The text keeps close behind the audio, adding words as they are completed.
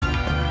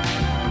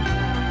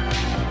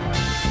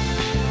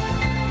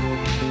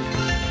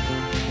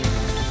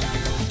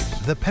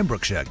the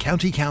Pembrokeshire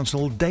County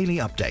Council Daily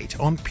Update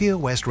on Pure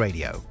West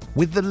Radio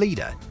with the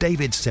leader,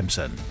 David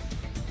Simpson.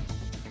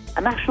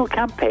 A national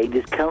campaign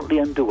is currently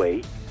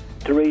underway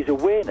to raise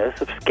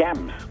awareness of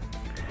scams,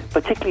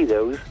 particularly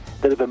those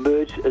that have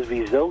emerged as a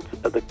result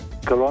of the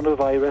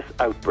coronavirus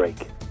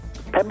outbreak.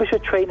 Pembrokeshire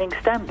Training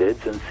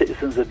Standards and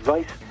Citizens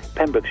Advice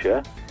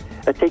Pembrokeshire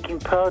are taking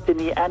part in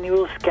the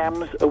annual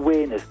Scams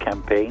Awareness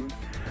campaign,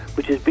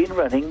 which has been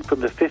running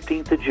from the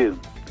 15th of June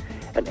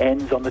and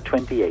ends on the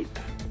 28th.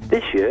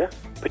 This year,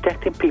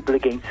 protecting people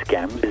against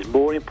scams is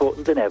more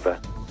important than ever.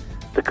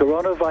 The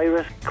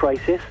coronavirus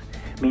crisis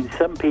means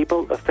some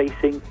people are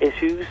facing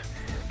issues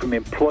from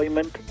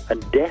employment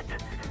and debt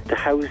to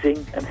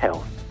housing and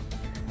health,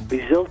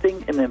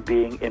 resulting in them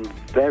being in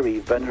very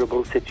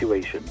vulnerable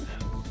situations.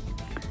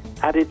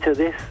 Added to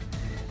this,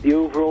 the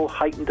overall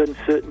heightened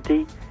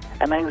uncertainty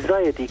and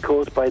anxiety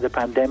caused by the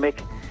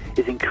pandemic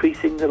is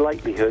increasing the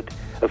likelihood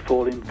of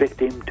falling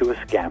victim to a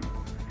scam.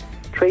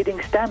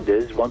 Trading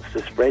Standards wants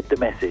to spread the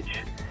message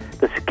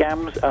that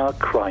scams are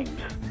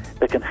crimes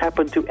that can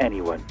happen to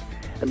anyone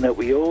and that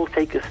we all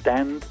take a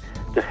stand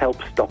to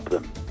help stop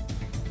them.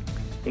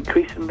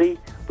 Increasingly,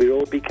 we're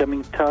all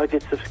becoming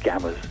targets of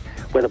scammers,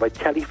 whether by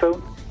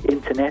telephone,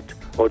 internet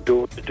or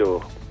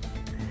door-to-door.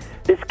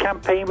 This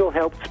campaign will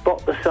help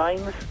spot the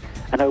signs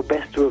and how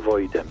best to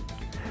avoid them.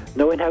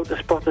 Knowing how to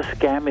spot a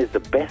scam is the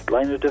best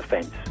line of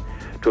defence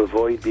to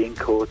avoid being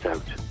caught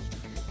out.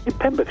 In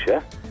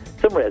Pembrokeshire,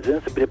 some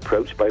residents have been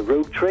approached by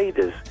rogue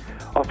traders,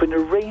 offering a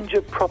range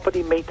of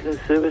property maintenance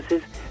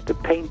services to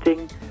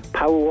painting,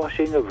 power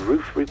washing of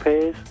roof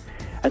repairs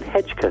and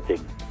hedge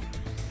cutting.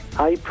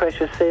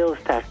 High-pressure sales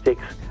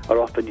tactics are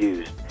often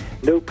used.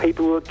 No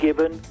paperwork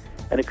given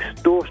and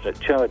extortionate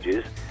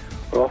charges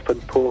are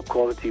often poor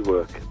quality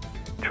work.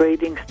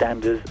 Trading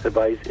Standards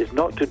advice is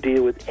not to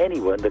deal with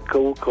anyone that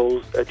cold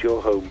calls at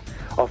your home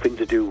offering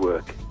to do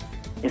work.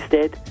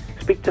 Instead,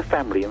 speak to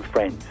family and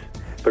friends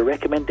for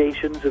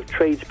recommendations of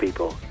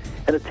tradespeople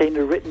and obtain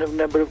a written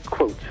number of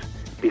quotes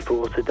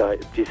before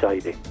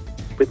deciding.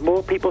 With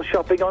more people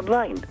shopping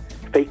online,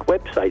 fake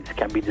websites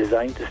can be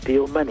designed to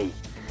steal money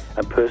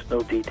and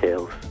personal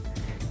details.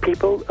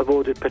 People have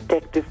ordered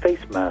protective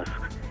face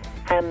masks,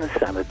 hand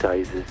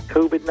sanitizers,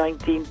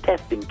 COVID-19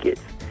 testing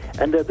kits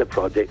and other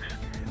products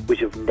which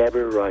have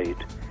never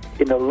arrived.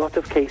 In a lot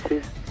of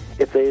cases,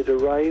 if they had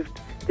arrived,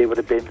 they would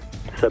have been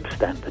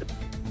substandard.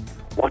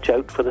 Watch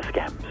out for the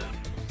scams.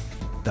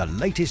 The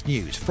latest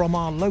news from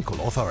our local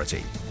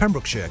authority,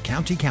 Pembrokeshire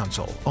County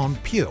Council on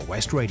Pure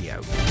West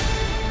Radio. From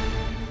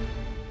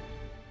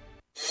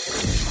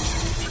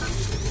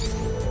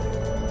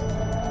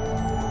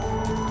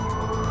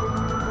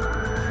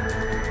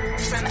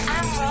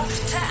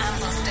Amroth to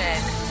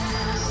Ambleston.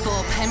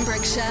 For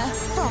Pembrokeshire,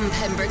 from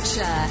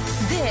Pembrokeshire,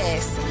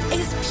 this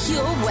is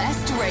Pure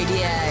West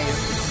Radio.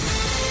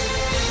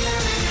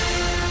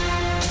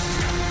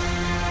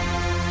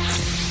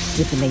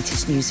 With the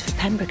latest news for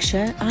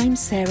Pembrokeshire, I'm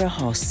Sarah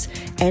Hoss.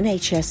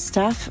 NHS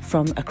staff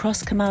from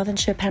across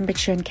Carmarthenshire,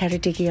 Pembrokeshire and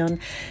Ceredigion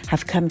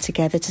have come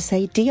together to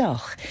say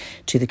diolch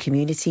to the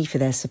community for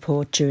their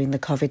support during the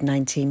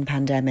COVID-19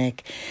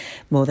 pandemic.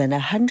 More than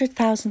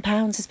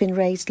 £100,000 has been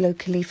raised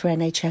locally for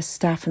NHS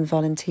staff and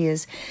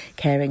volunteers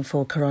caring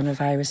for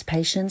coronavirus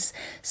patients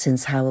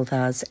since Hywel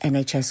Dda's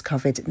NHS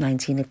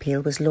COVID-19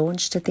 appeal was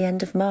launched at the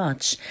end of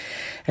March.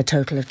 A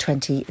total of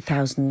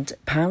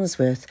 £20,000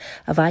 worth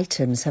of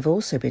items have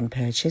also been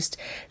purchased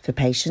for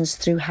patients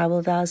through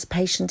Hywel Dda's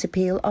patient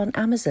appeal on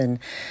Amazon,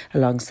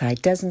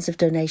 alongside dozens of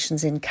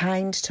donations in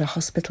kind to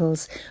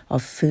hospitals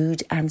of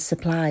food and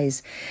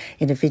supplies.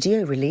 In a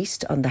video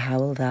released on the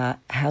Hywel Dda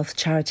Health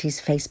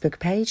Charities Facebook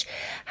page,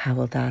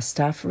 Hywel Dda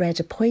staff read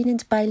a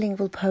poignant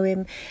bilingual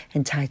poem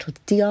entitled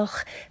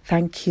Diolch,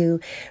 Thank You,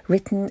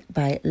 written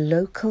by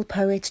local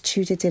poet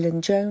Tudor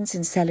Dillon Jones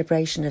in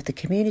celebration of the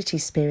community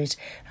spirit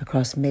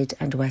across Mid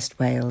and West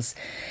Wales.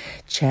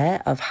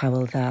 Chair of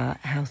Hywel Dda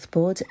Health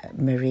Board,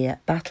 Maria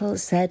Battle,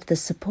 said the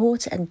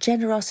support and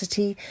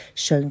generosity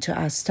shown to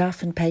our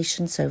staff and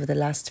patients over the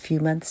last few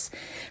months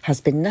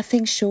has been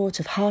nothing short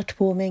of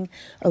heartwarming,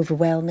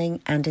 overwhelming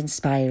and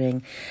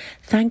inspiring.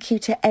 Thank you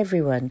to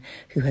everyone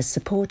who has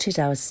supported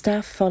our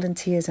staff,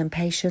 volunteers and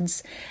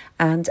patients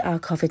and our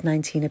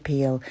COVID-19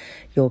 appeal.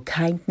 Your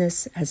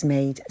kindness has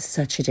made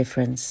such a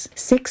difference.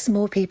 6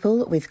 more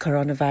people with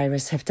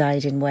coronavirus have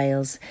died in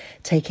Wales,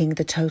 taking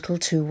the total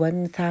to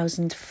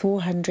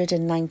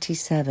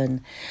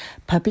 1,497.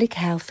 Public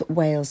Health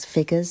Wales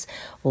figures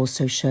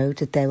also showed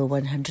that there were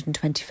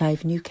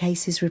 125 new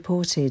cases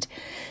reported.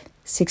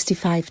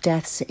 65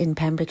 deaths in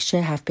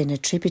Pembrokeshire have been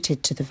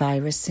attributed to the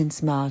virus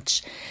since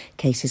March.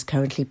 Cases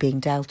currently being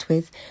dealt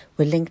with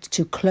were linked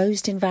to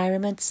closed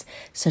environments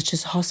such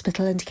as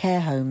hospital and care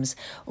homes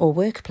or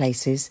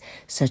workplaces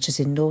such as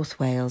in North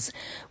Wales,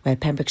 where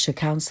Pembrokeshire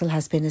Council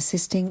has been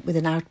assisting with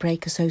an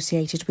outbreak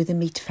associated with a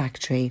meat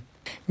factory.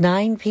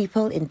 9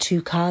 people in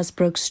 2 cars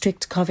broke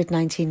strict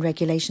COVID-19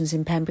 regulations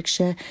in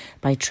Pembrokeshire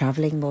by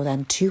travelling more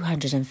than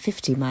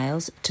 250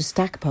 miles to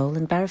Stackpole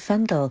and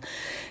Barrowfundle.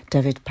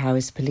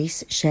 Dyfed-Powys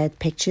Police shared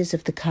pictures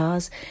of the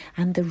cars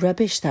and the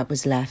rubbish that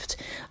was left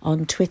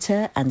on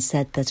Twitter and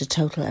said that a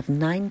total of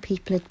 9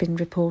 people had been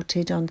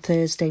reported on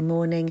Thursday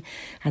morning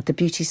at the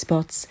beauty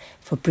spots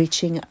for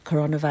breaching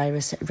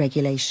coronavirus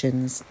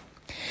regulations.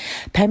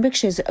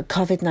 Pembrokeshire's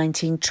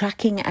COVID-19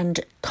 tracking and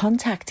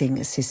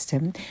contacting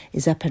system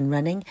is up and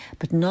running,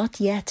 but not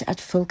yet at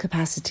full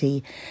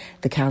capacity.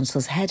 The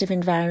Council's Head of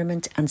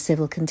Environment and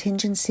Civil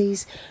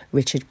Contingencies,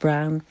 Richard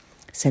Brown,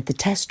 said the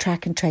test,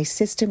 track and trace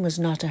system was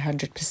not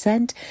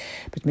 100%,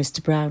 but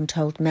Mr Brown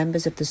told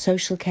members of the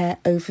Social Care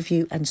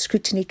Overview and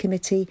Scrutiny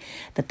Committee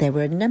that there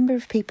were a number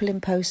of people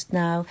in post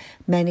now,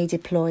 many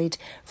deployed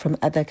from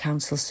other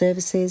council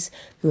services,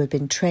 who had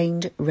been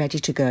trained, ready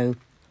to go.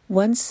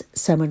 Once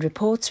someone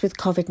reports with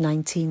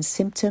COVID-19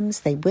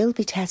 symptoms, they will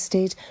be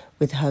tested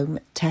with home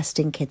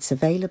testing kits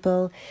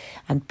available,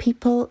 and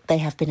people they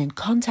have been in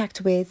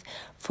contact with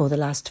for the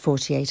last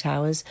 48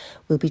 hours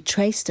will be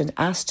traced and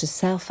asked to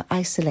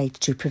self-isolate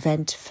to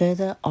prevent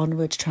further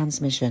onward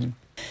transmission.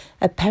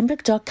 A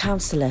Pembroke Dock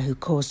councillor who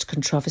caused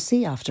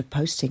controversy after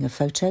posting a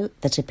photo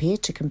that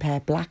appeared to compare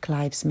Black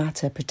Lives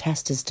Matter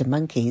protesters to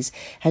monkeys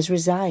has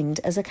resigned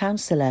as a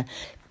councillor.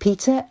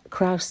 Peter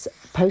Krause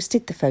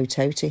posted the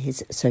photo to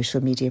his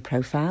social media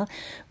profile,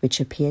 which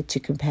appeared to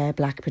compare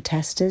black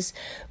protesters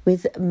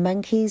with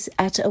monkeys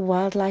at a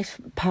wildlife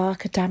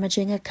park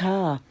damaging a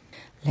car.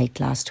 Late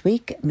last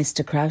week,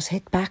 Mr Krause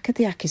hit back at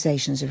the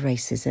accusations of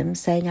racism,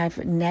 saying,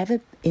 "I've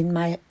never in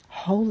my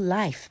whole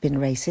life been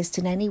racist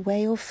in any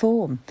way or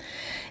form."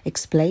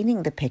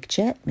 Explaining the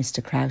picture,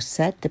 Mr Krause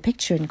said, "The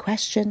picture in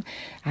question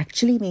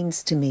actually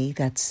means to me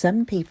that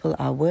some people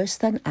are worse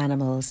than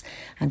animals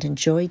and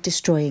enjoy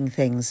destroying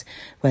things,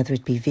 whether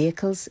it be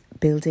vehicles,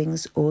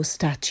 buildings or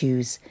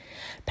statues."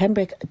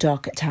 Pembroke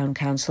Dock Town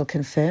Council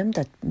confirmed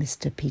that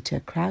Mr Peter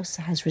Krause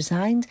has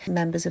resigned.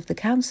 Members of the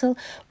council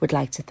would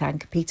like to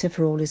thank Peter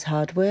for all his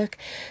hard work,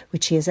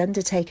 which he has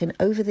undertaken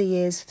over the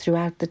years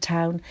throughout the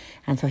town,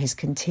 and for his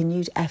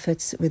continued efforts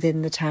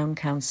within the town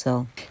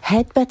council.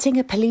 Headbutting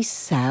a police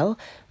cell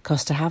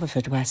cost a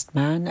Haverfordwest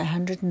man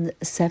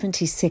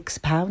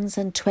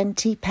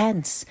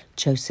 £176.20.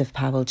 Joseph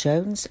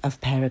Powell-Jones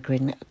of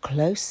Peregrine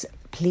Close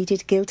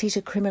pleaded guilty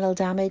to criminal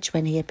damage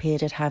when he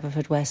appeared at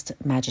Haverfordwest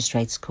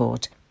Magistrates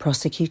Court.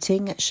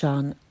 Prosecuting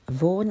Sean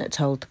Vaughan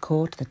told the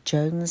court that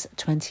Jones,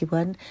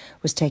 21,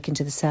 was taken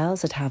to the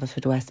cells at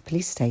Haverfordwest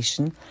Police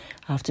Station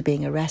after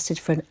being arrested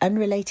for an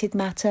unrelated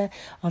matter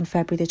on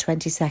February the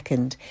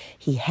 22nd.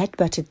 He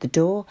headbutted the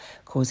door,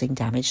 causing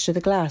damage to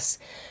the glass.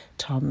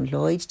 Tom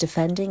Lloyd,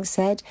 defending,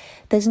 said,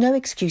 "There's no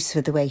excuse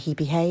for the way he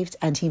behaved,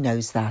 and he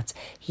knows that.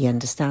 He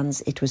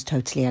understands it was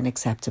totally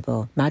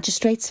unacceptable."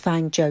 Magistrates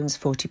fined Jones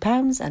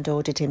 £40 and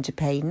ordered him to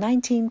pay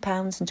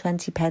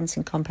 £19.20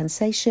 in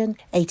compensation,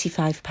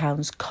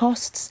 £85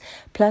 costs,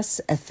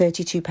 plus a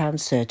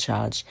 £32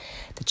 surcharge.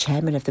 The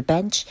chairman of the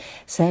bench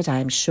said, "I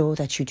am sure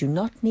that you do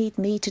not need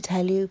me to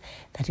tell you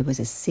that it was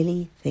a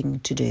silly thing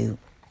to do."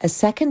 A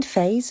second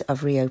phase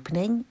of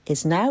reopening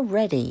is now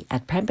ready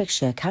at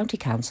Pembrokeshire County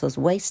Council's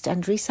waste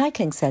and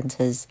recycling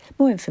centres.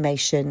 More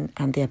information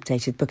and the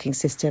updated booking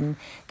system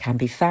can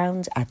be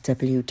found at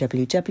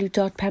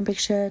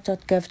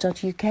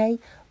www.pembrokeshire.gov.uk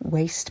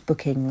waste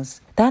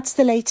bookings. That's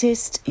the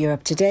latest. You're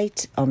up to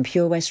date on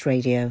Pure West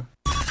Radio.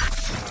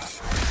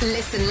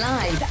 Listen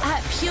live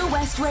at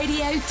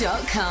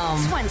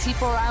purewestradio.com.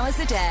 24 hours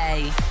a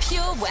day.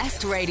 Pure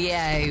West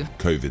Radio.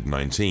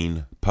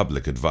 COVID-19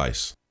 public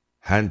advice.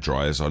 Hand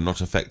dryers are not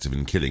effective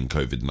in killing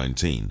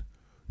COVID-19,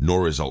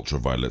 nor is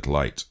ultraviolet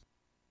light.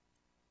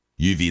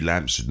 UV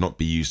lamps should not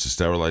be used to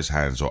sterilise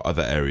hands or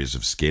other areas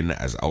of skin,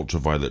 as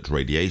ultraviolet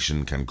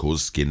radiation can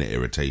cause skin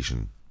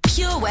irritation.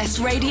 Pure West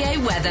Radio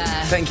weather.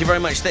 Thank you very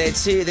much there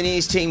to the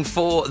news team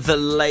for the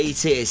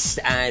latest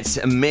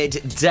at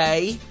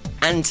midday,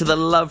 and to the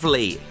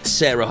lovely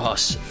Sarah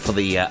Hoss for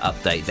the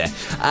update there.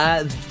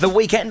 The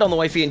weekend on the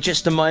way for you in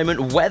just a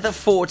moment. Weather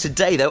for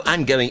today, though,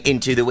 and going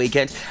into the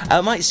weekend.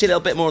 Might see a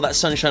little bit more of that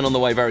sunshine on the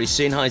way very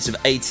soon. Highs of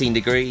 18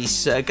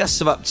 degrees, gusts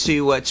of up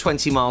to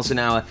 20 miles an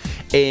hour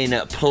in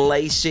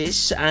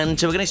places. And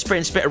we're going to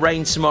experience a bit of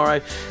rain tomorrow.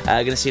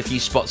 Going to see a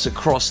few spots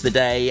across the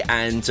day,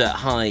 and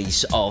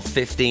highs of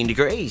 15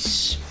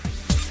 degrees.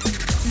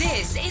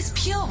 This is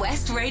Pure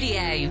West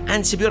Radio.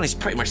 And to be honest,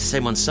 pretty much the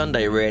same on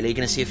Sunday, really.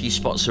 Going to see a few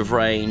spots of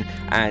rain,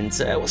 and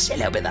we'll see a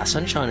little bit of that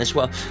sunshine as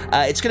well.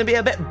 It's going to be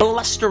a bit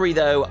blustery,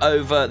 though,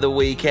 over the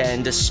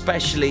weekend,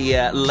 especially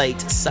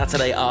late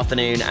Saturday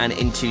afternoon and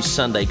into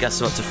Sunday.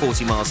 Gusts of up to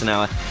 40 miles an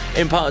hour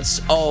in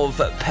parts of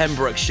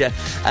Pembrokeshire.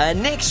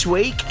 Next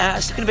week,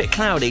 it's looking a bit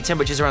cloudy.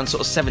 Temperatures around sort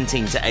of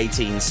 17 to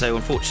 18. So,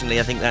 unfortunately,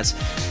 I think that's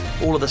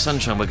all of the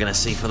sunshine we're going to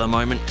see for the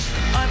moment.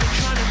 I've been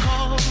trying to call.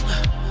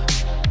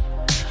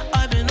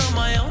 I've been on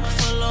my own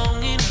for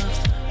long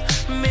enough.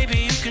 Maybe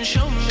you can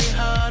show me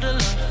how to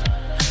love.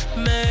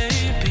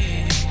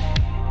 Maybe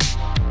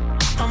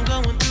I'm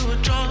going through a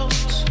drought.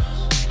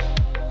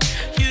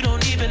 You don't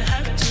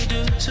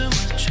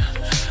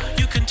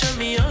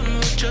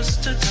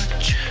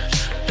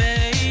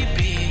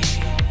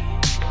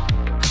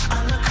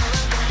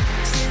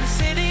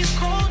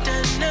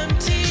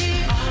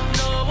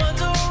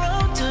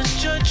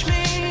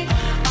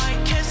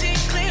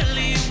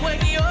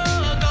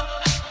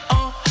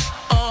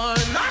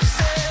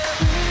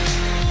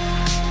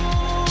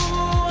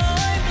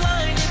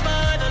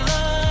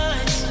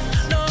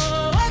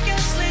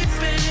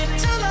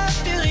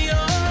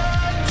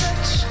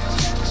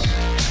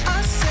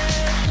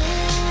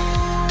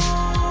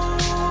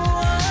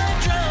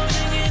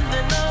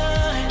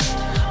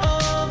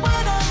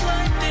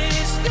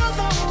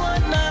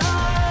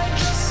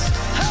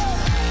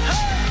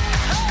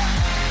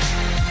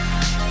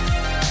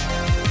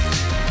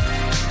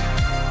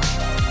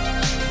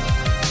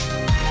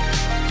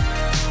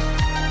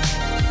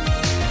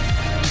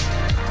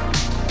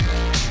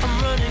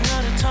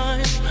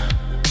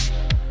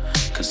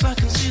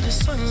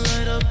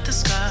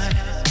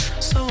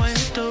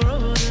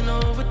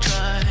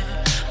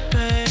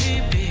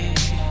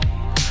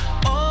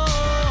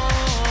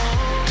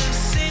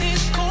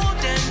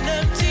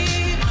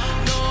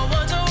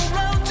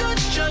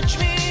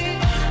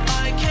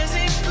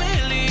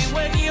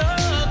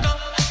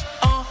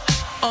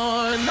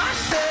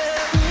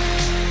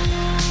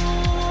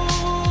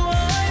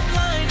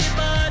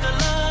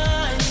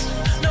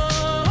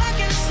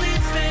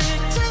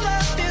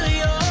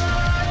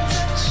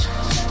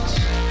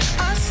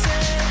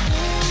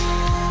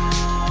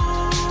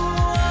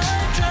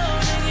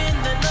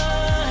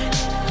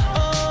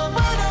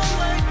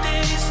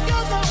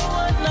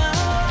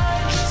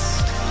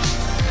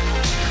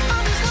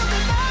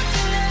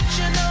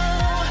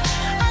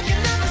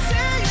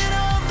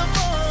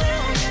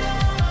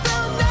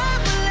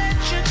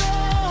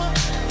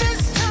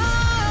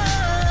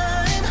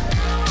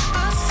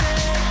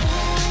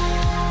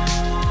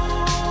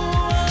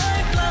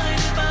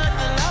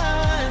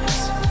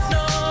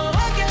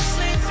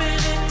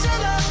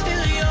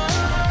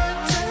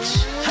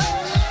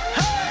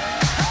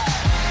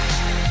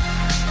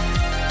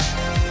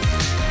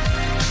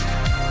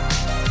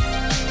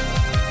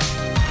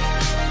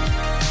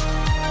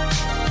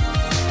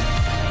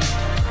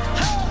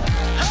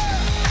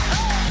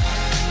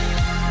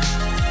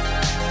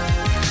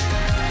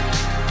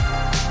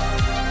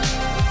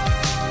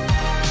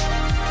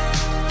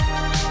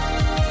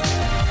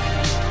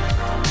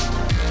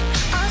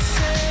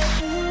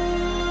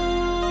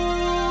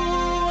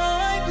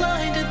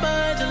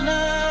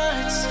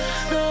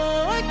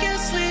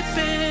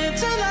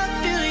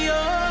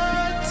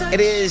It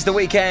is the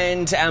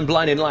weekend, and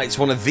Blinding Lights,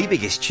 one of the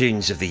biggest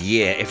tunes of the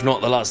year, if not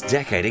the last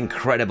decade.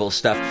 Incredible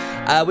stuff.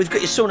 We've got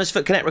your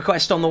Saundersfoot Connect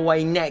request on the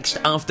way next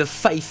after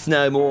Faith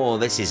No More.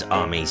 This is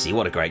I'm Easy.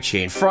 What a great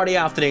tune. Friday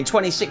afternoon,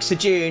 26th of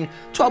June,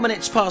 12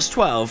 minutes past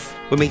 12,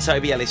 with me,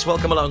 Toby Ellis.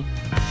 Welcome along.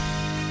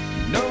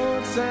 No,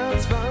 it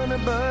sounds funny,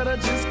 but I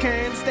just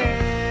can't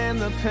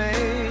stand the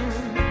pain.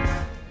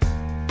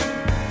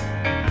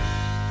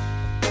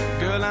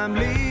 Girl, I'm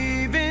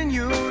leaving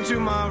you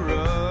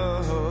tomorrow.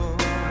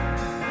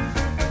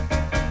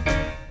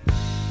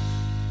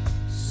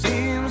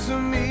 Seems to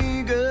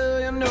me,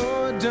 girl, you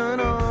know I've done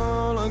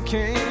all I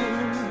can.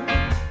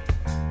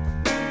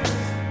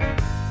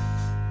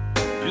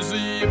 You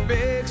see your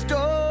big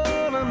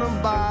stole and the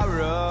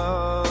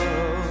borrow.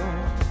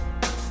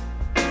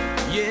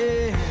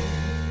 Yeah,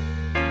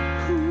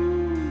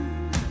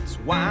 that's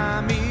why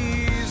I'm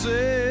easy.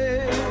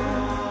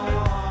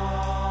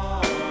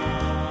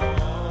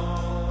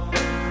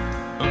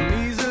 I'm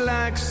easy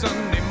like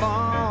Sunday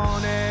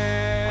morning.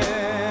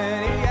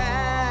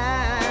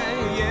 Yeah,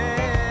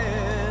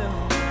 yeah.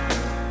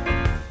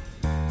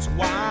 That's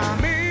why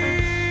I'm easy.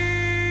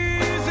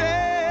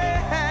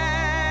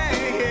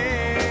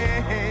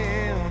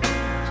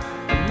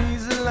 I'm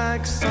easy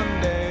like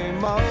Sunday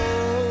morning.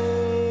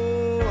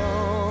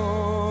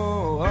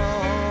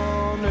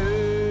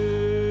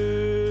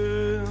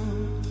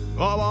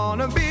 I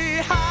wanna be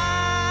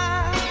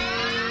high,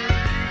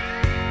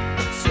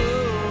 so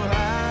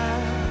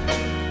high.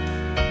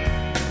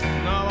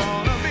 I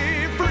wanna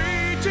be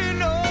free to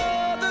know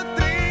the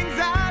things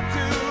I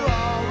do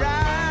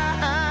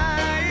alright.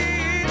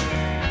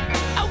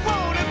 I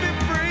wanna be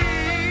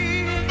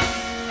free,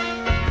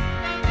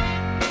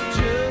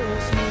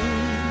 just me.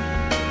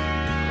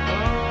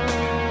 Oh,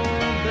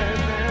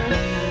 baby.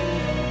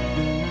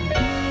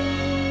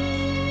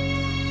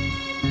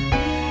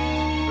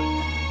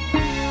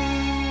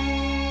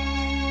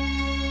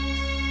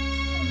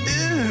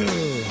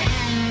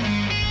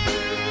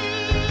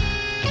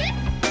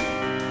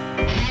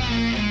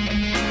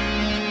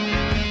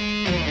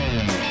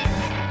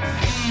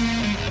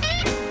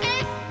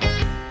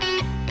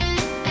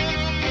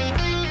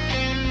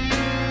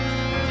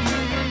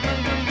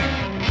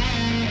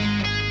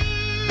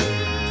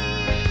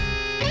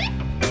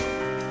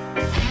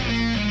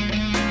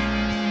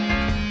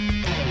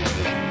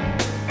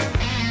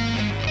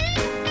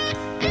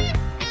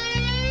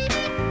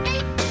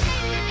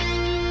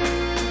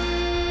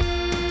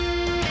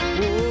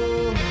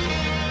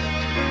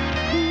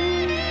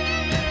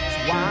 That's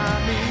why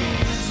I'm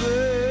easy.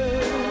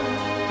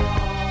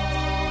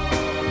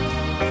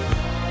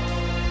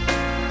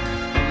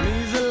 I'm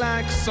easy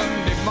like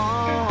Sunday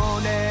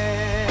morning.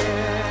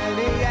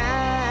 Yeah,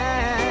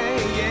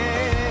 yeah.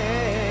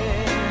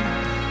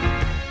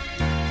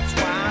 That's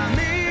why I'm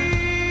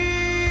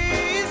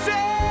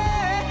easy.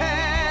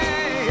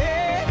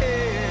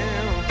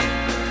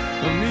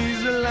 I'm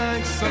easy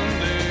like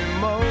Sunday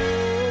morning.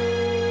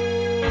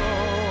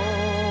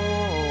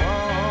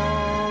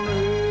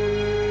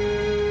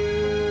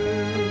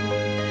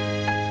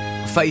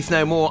 Faith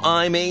No More,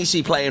 I'm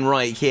Easy, playing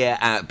right here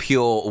at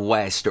Pure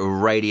West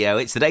Radio.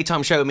 It's the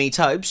daytime show with me,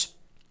 Tobes,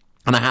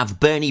 and I have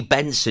Bernie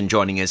Benson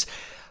joining us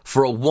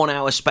for a 1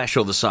 hour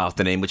special this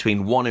afternoon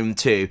between 1 and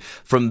 2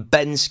 from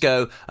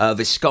Bensko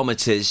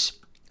Viscometers,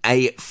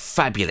 a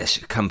fabulous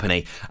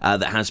company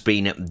that has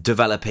been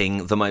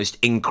developing the most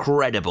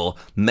incredible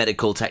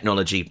medical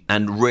technology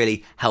and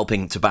really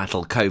helping to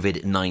battle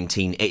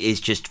COVID-19. It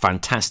is just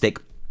fantastic.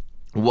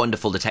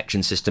 Wonderful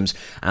detection systems,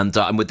 and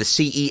I'm with the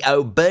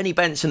CEO Bernie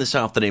Benson this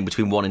afternoon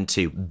between 1 and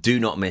 2. Do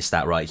not miss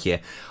that right here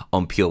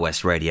on Pure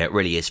West Radio. It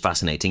really is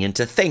fascinating, and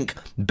to think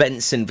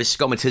Benson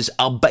Viscometers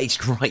are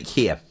based right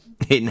here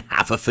in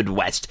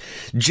Haverfordwest.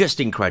 Just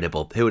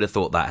incredible. Who would have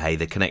thought that? Hey,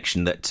 the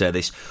connection that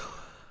this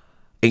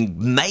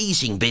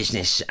amazing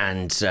business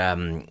and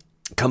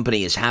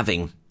company is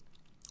having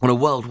on a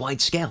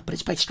worldwide scale, but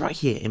it's based right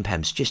here in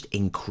Pembs. Just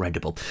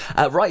incredible.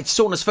 Right,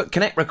 Saundersfoot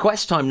Connect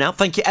request time now.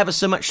 Thank you ever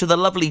so much to the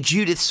lovely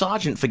Judith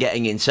Sargent for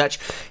getting in touch.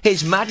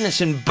 Here's Madness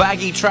and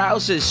Baggy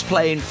Trousers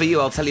playing for you.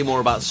 I'll tell you more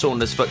about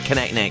Saundersfoot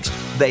Connect next.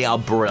 They are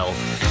brill.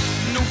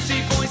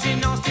 Naughty boys in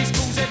nasty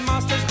schools,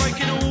 headmasters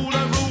breaking all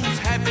the rules,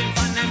 having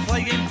fun and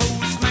playing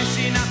fools,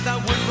 smashing up the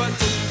woodwork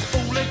tools.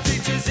 All the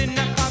teachers in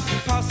the pub,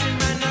 passing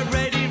round a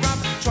ready rub,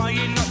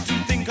 trying not to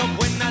think of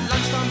when the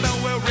lunchtime bell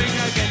will ring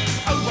again.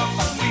 Oh, what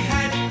fun we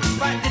had,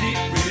 but did it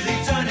really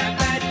turn out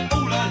bad?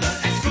 All I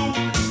learnt at school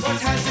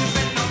was how to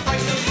bend, not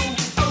break the rule.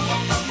 Oh,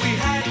 what fun we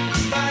had,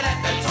 but at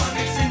that time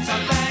it seemed so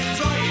bad,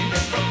 trying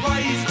different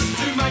ways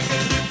to make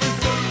a difference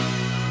too.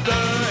 The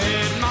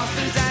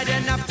headmasters had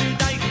enough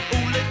today.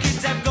 All the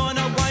kids have gone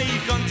away,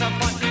 gone to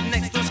fight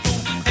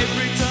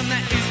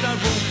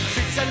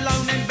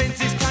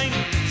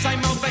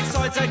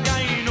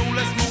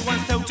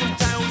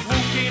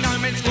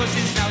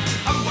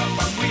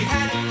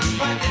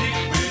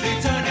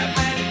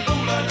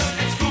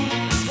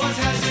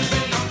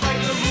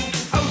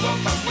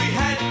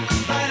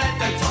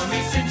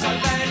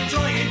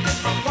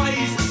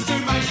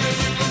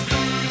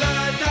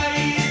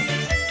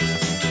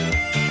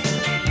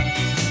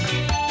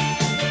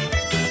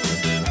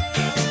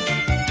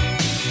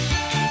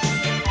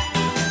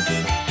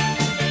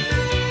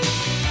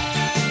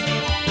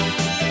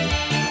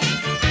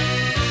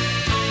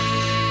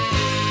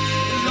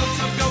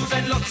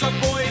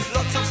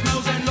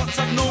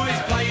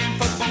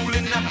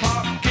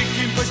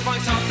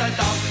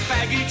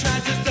baggy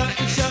trousers,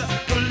 dirty shirt,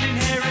 pulling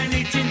hair and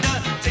eating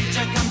dirt.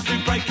 Teacher comes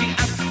through breaking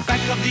up, back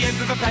of the egg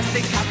with a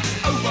plastic cup.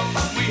 Oh, what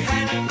fun we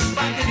had,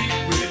 but did it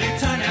really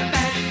turn out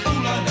bad? All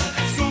I learned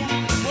at school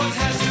was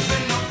how to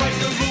spin, not break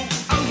the rule.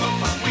 Oh, what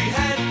fun we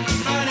had,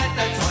 but at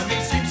that time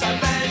it seemed so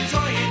bad.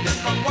 Trying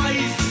different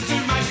ways to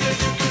make the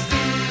difference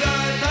through the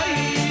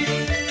days.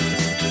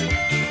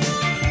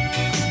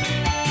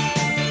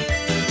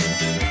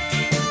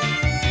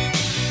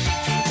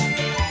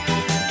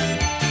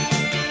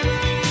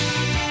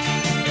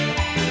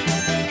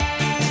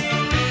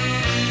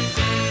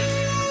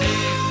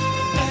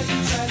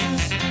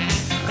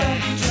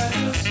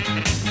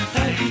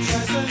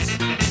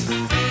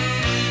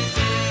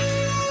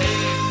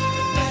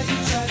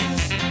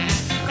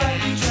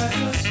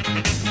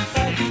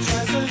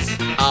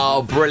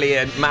 Oh,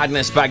 brilliant.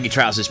 Madness Baggy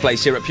Trousers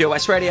plays here at Pure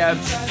West Radio.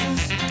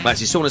 That's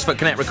your Saundersfoot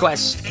Connect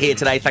request here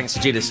today. Thanks to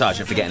Judith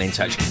Sargent for getting in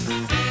touch.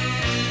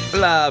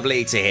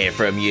 Lovely to hear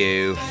from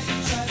you.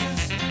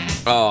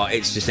 Oh,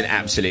 it's just an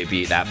absolute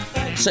beaut, that.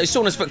 So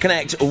Saundersfoot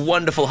Connect, a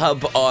wonderful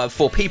hub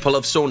for people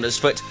of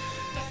Saundersfoot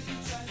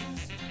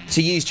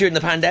to use during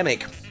the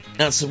pandemic.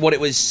 That's what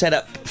it was set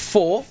up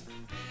for.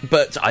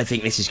 But I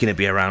think this is going to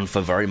be around for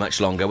very much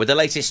longer. With the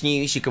latest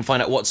news, you can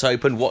find out what's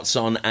open, what's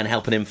on, and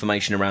help and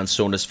information around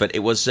Saundersfoot. It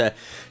was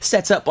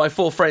set up by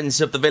four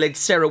friends of the village: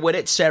 Sarah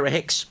Widdett, Sarah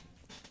Hicks,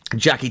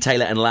 Jackie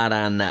Taylor and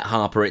Ladan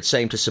Harper. It's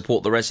aimed to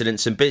support the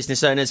residents and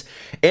business owners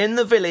in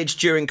the village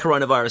during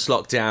coronavirus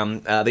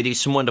lockdown. They do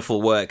some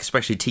wonderful work,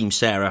 especially Team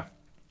Sarah.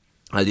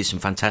 They do some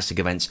fantastic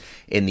events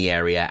in the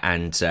area,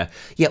 and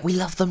we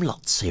love them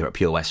lots here at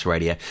Pure West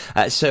Radio.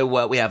 So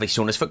we have a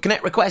Saundersfoot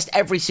Connect request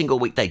every single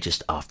weekday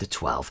just after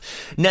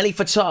 12. Nelly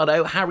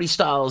Furtado, Harry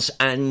Styles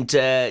and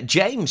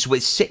James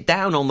with Sit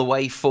Down on the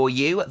way for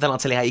you. Then I'll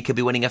tell you how you could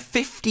be winning a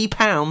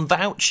 £50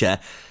 voucher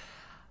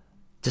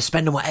to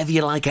spend on whatever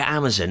you like at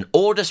Amazon,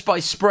 or just by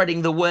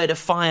spreading the word of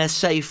fire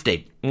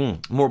safety.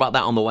 More about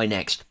that on the way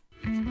next.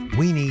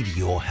 We need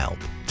your help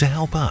to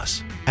help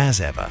us.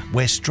 As ever,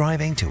 we're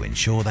striving to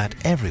ensure that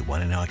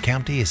everyone in our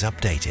county is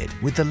updated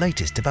with the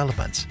latest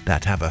developments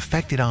that have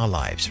affected our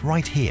lives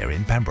right here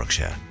in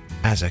Pembrokeshire.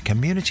 As a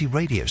community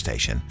radio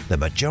station, the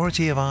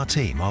majority of our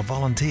team are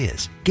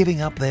volunteers,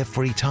 giving up their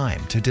free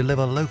time to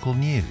deliver local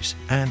news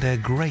and a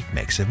great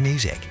mix of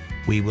music.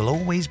 We will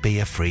always be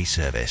a free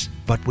service,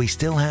 but we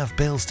still have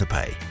bills to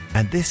pay,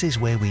 and this is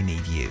where we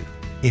need you.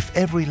 If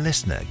every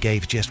listener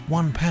gave just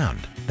 £1,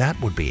 that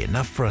would be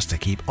enough for us to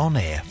keep on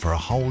air for a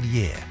whole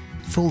year.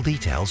 Full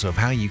details of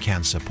how you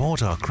can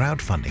support our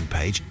crowdfunding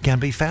page can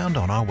be found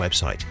on our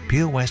website,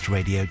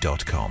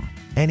 purewestradio.com.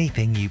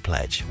 Anything you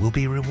pledge will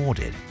be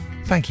rewarded.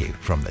 Thank you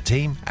from the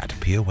team at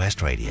Pure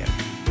West Radio.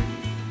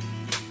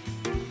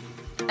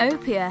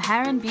 Opia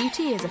Hair and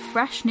Beauty is a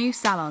fresh new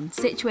salon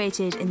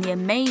situated in the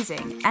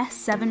amazing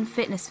S7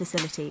 fitness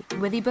facility,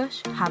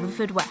 Withybush,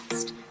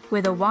 Haverfordwest.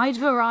 With a wide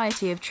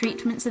variety of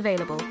treatments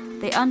available,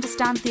 they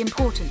understand the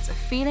importance of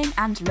feeling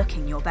and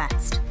looking your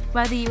best.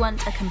 Whether you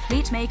want a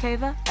complete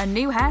makeover, a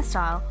new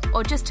hairstyle,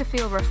 or just to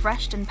feel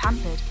refreshed and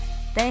pampered,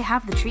 they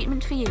have the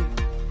treatment for you.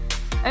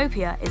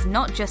 Opia is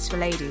not just for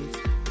ladies.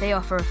 They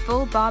offer a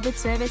full barbered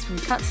service from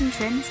cuts and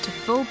trims to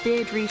full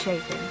beard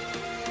reshaping.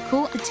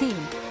 Call the team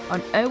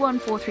on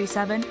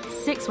 01437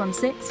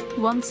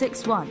 616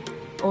 161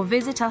 or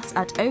visit us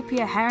at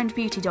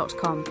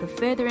opiahairandbeauty.com for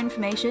further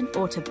information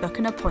or to book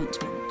an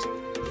appointment.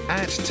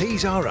 At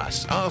Tees R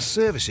Us, our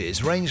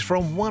services range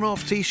from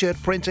one-off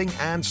t-shirt printing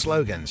and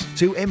slogans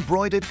to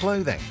embroidered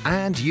clothing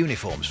and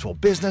uniforms for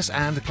business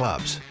and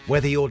clubs.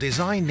 Whether your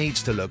design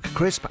needs to look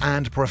crisp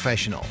and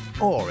professional,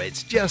 or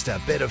it's just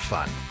a bit of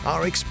fun,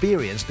 our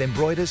experienced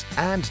embroiders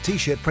and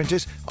t-shirt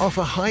printers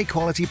offer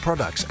high-quality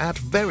products at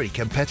very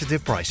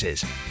competitive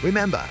prices.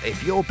 Remember,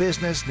 if your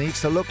business needs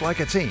to look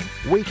like a team,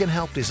 we can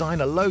help design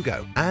a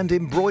logo and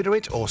embroider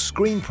it or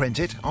screen print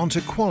it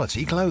onto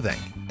quality clothing,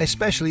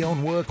 especially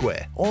on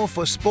workwear or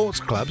for sports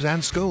clubs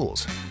and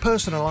schools.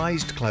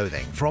 Personalised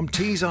clothing from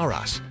Tees R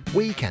Us.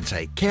 We can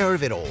take care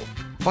of it all.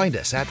 Find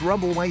us at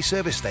Rumbleway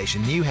Service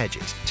Station, New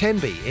Hedges,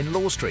 10B in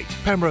Law Street,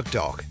 Pembroke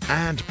Dock,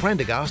 and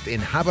Prendergast in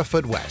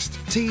Haverfordwest.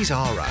 Tees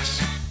R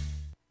Us.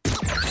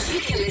 You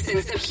can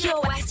listen to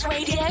Pure West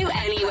Radio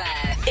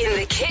anywhere. In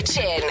the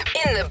kitchen,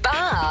 in the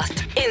bath,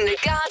 in the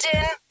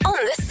garden,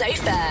 on the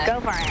sofa. Go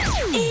for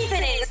it.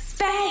 Even in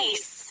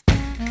space.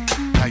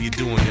 How you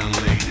doing, young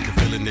lady? The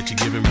feeling that you're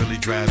giving really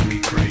drives me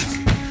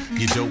crazy.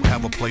 You don't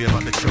have a play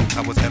about the choke.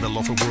 I was at a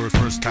loss for words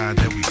first time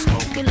that we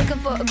spoke. You're looking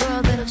for a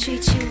girl that'll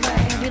treat you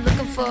right. You're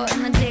looking for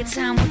in the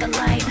daytime with a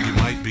light. You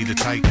might be the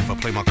type if I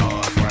play my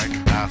cards right.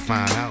 I'll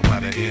find out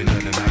by the end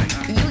of the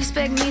night. You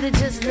expect me to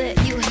just let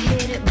you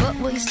hit it, but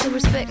will you still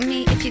respect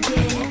me if you get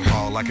it?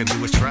 All I can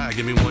do is try,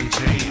 give me one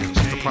chance.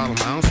 What's the problem?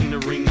 I don't see the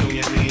ring on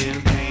your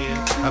hand.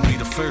 I'll be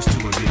the first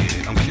to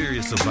admit I'm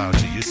curious about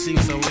you. You seem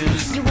so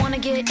innocent. You wanna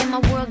get in my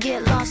world,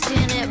 get lost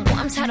in it. Boy,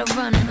 I'm tired of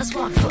running. Let's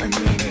walk for a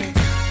minute.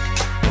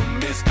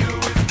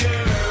 Promiscuous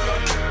girl,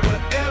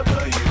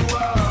 whatever you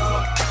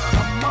are,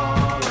 I'm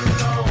all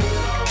alone,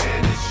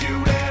 and it's you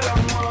that I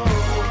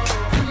want.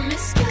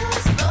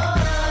 Promiscuous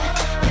boy,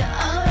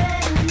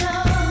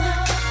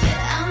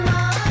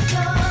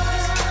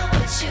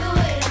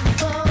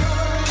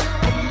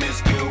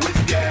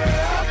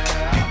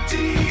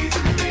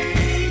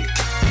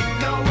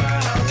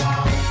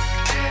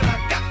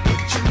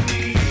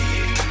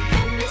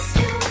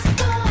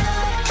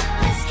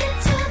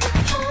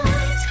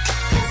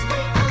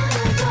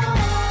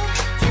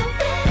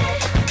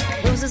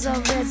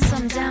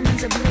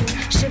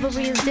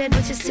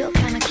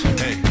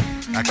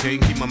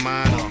 can't keep my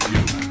mind off you.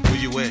 Where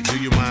you at? Do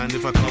you mind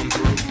if I come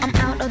through? I'm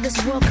out of this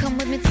world, come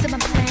with me to my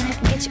planet.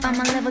 Get you on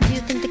my level, do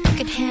you think that you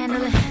could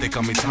handle it? They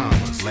call me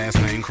Thomas,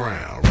 last name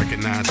Crown.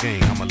 Recognize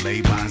game, I'ma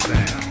lay mines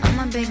down. I'm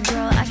a big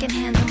girl, I can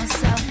handle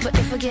myself. But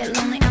if I get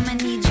lonely, I'ma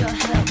need your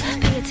help.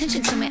 Pay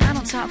attention to me, I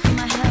don't talk for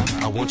my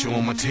health. I want you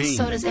on my team.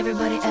 So does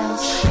everybody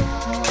else.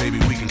 Baby,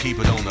 we can keep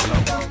it on the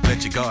low.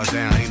 Let your guards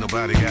down, ain't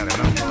nobody gotta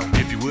know.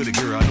 If you with a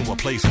girl, I know a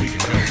place we can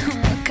go.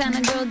 What kind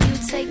of girl do you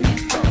take me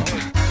for?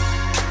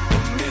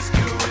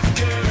 Promiscuous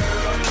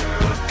girl,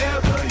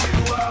 whatever you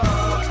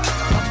are,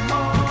 I'm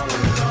all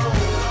alone,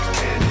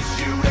 and it's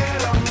you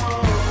that I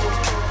want.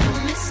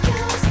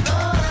 Promiscuous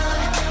boy,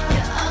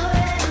 you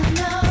already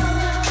know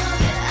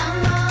that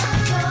I'm all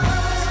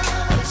yours.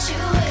 What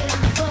you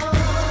waiting for?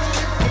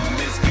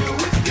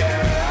 Promiscuous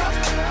girl,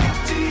 you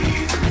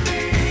teasing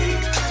me.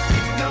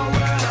 You know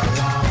what I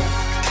want,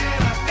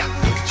 and I got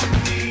what you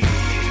need.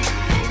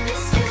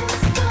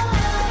 Promiscuous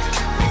boy,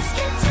 let's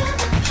get to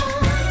the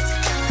point,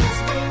 'cause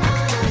we on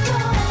the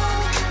road.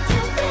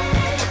 You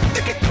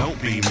ready? Don't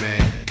be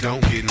mad,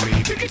 don't get me.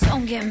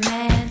 Don't get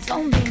mad,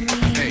 don't be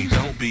mean. Hey,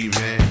 don't be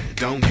mad,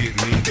 don't get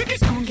me.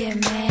 Don't get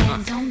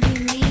mad, don't be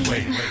mean.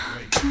 Wait,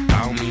 I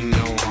don't mean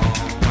no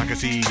harm. I can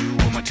see you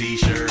with my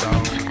t-shirt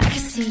on. I can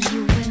see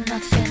you with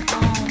nothing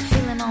on.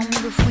 Feeling on me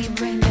before you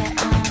bring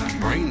that on.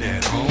 Bring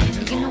that home.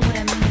 You know what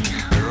I mean.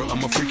 Girl,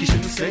 I'm a freak, you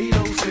shouldn't say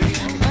those things.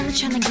 I'm only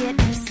trying to get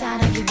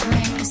inside of your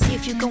brain. See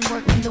if you can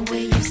work me the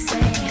way you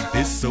say.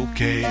 It's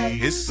okay,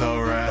 it's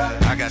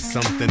alright. I got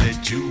something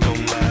that you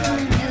gon'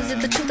 like. Is it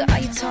the truth or are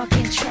you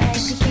talking trash?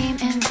 Is the game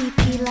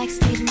MVP like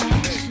Steve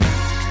Nash?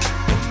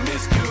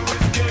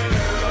 Promiscuous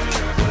girl,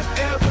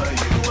 whatever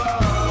you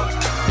are,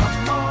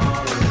 I'm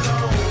all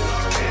alone,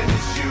 and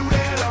it's you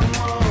that I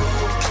want.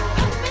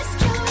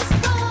 Promiscuous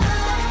boy,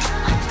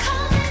 I'm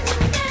calling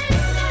your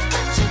name,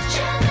 but you're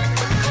driving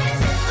me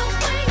crazy the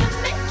way you're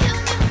making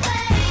me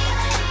wait.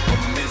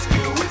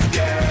 Promiscuous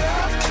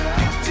girl,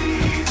 you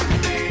teasing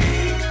me.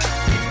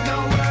 You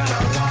know what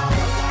I want,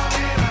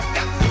 and I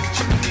got what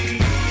you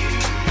need.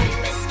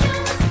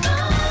 Promiscuous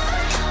boy,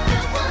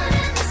 we're one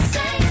and the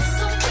same,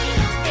 so we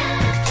don't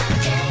gotta play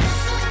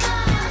games no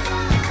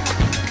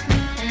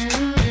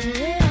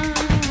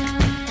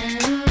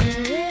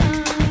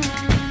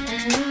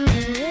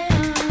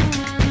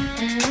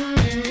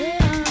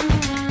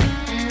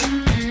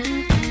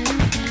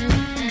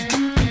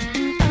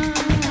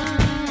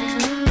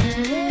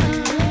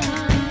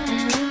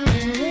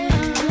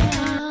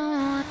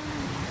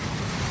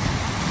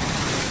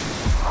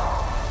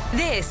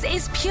This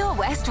is Pure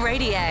West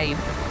Radio.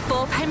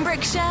 For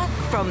Pembrokeshire,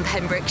 from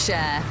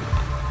Pembrokeshire.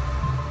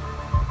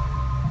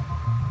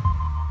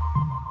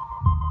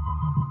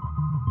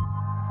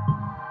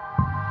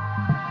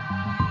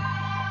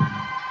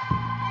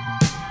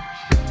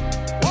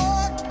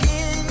 Walk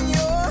in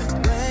your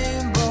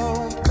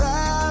rainbow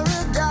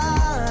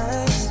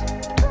paradise.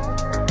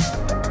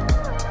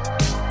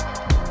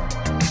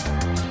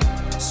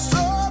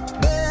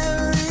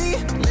 Strawberry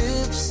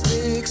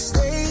lipstick,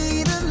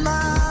 state of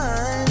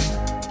mind.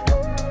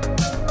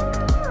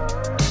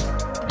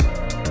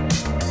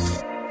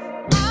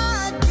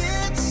 I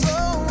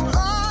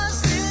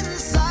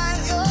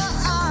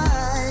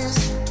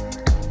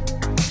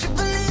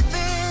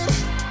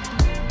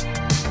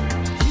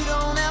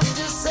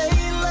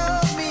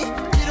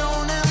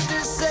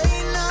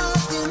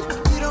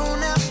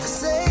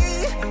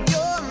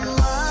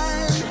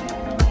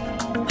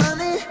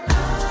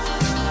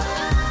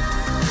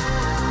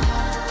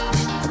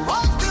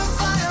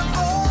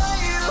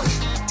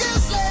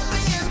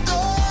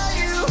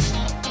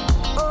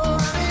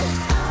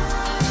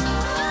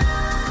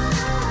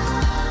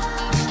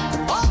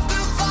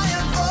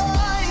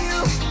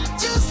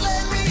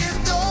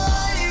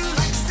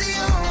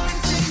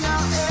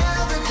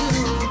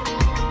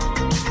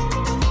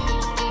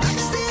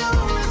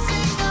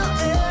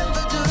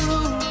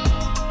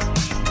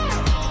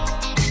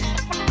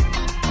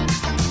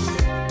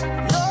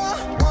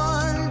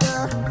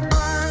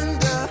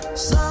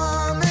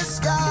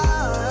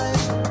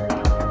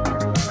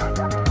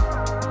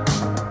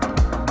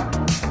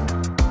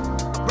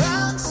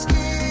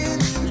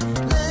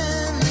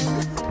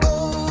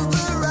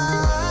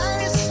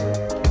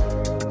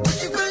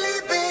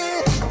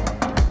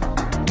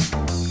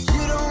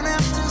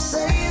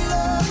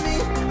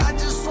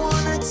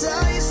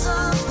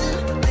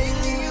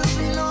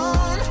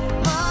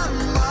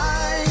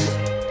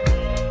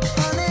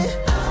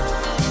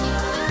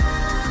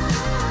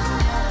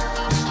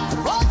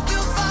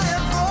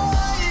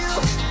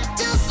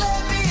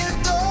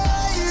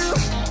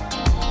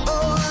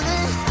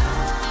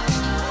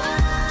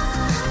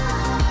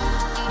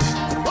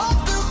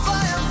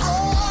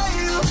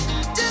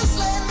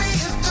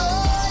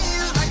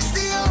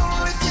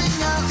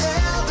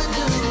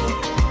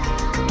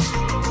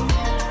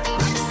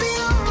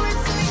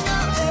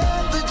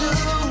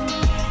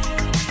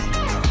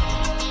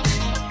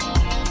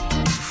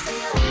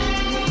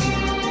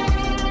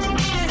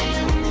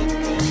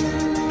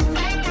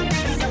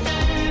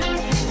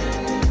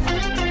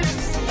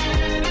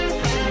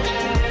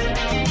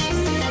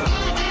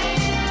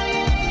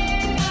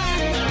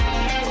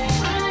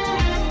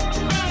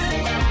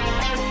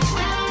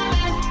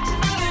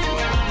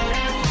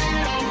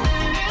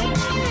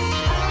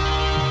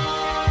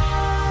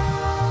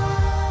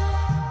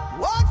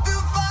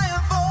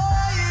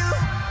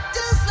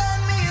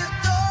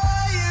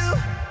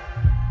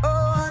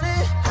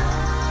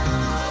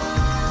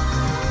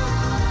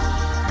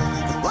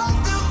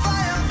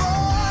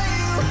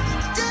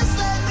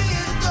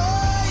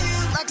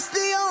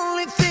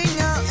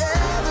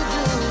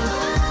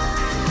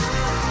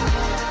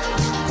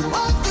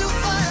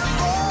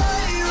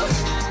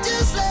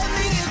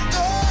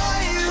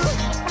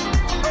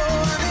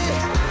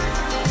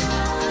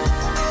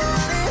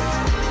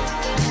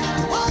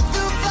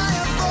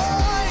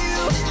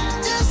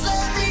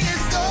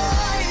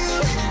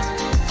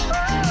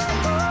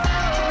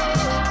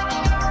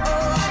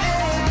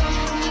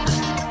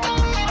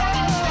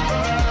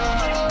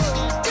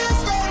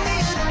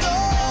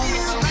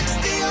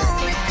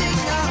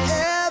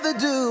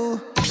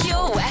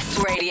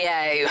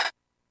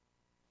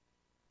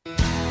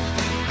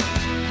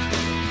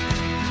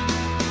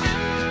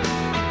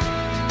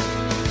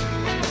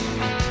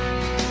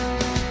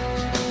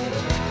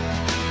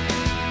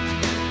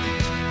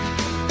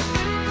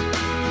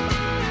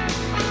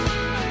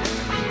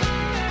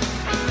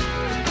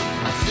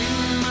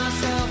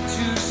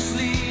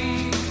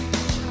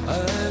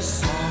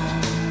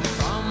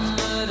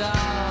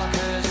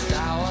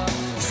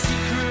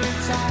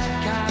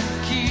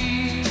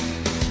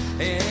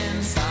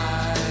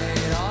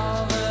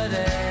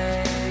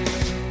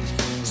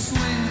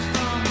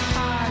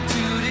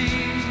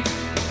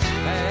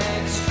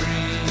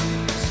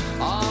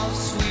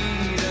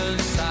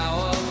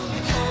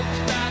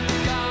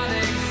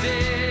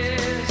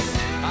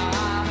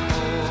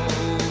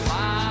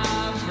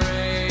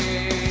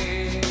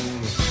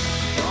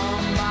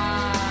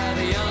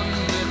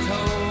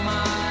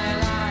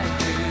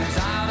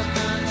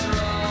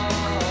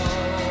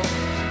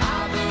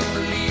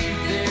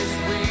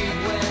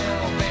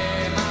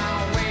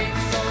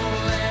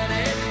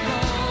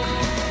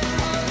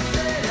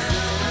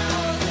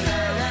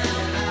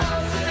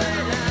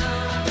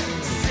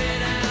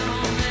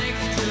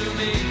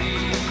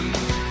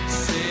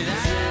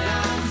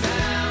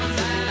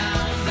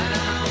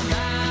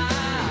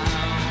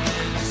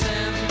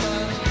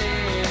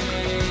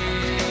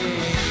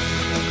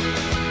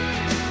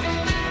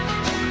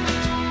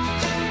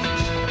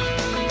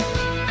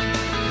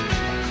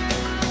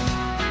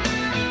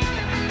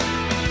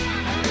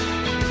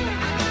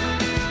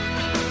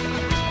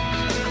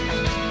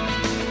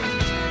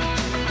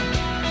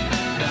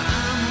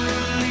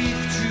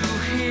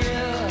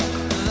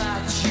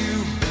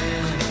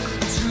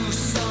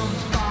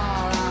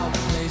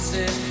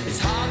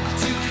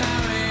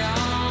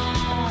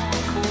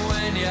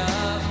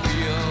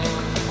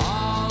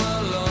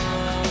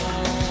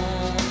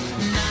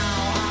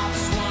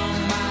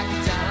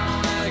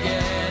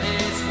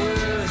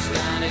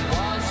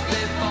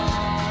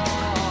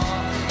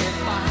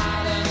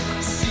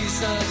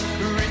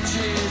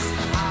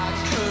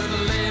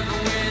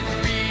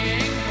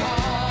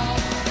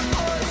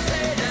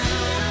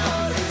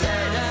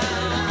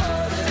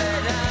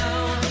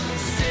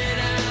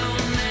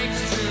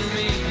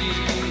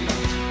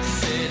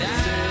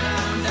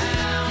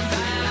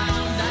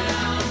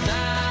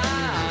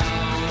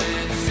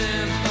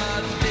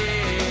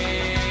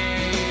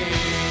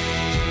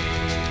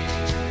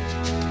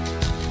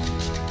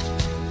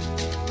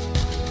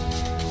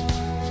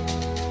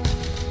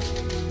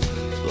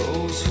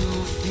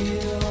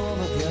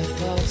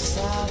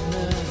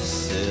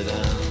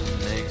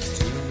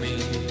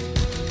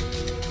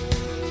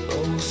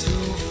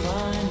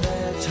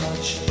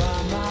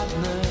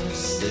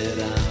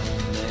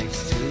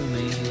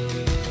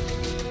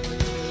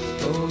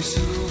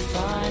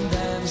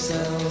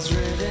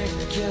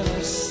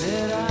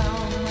sit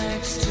down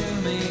next to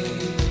me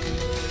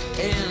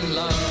in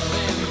love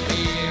and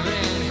fear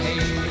and hate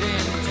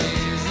and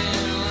tears,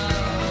 in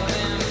love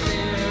and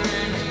fear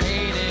and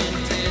hate and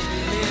tears,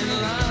 in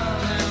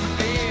love and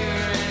fear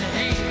and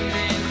hate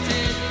and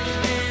tears,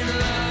 in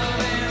love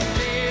and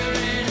fear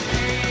and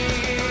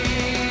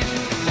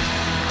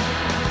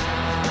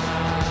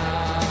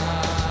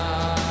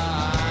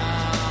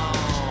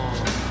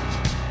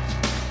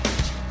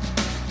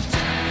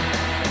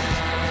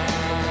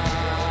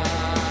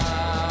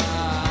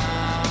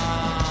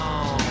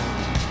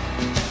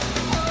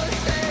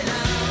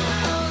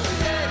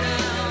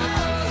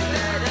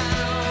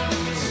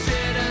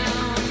sit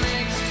down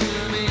next to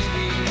me,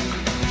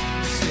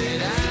 sit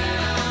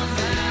down,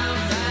 down,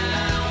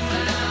 down,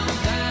 down,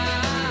 down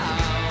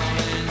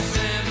in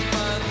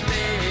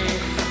sympathy.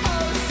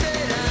 Oh,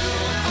 sit down,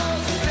 oh,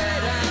 sit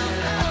down,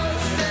 oh,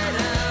 sit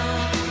down,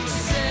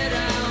 sit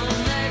down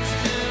next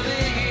to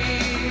me,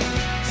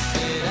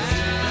 sit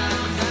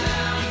down,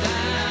 down,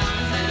 down,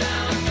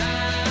 down,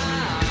 down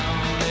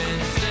in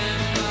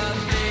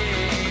sympathy.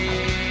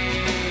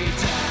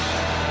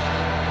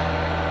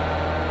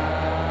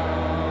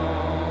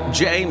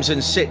 James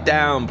and Sit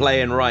Down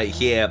playing right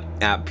here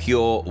at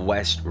Pure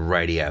West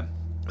Radio.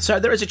 So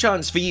there is a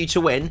chance for you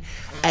to win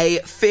a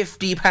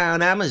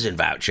 £50 Amazon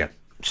voucher.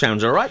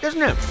 Sounds alright,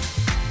 doesn't it?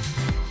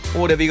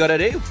 What have you got to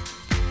do?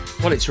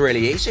 Well, it's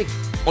really easy.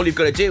 All you've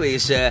got to do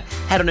is head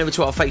on over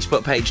to our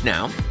Facebook page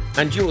now,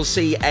 and you will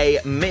see a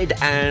Mid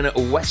and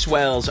West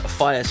Wales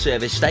Fire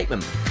Service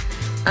statement.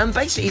 And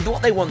basically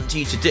what they want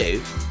you to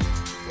do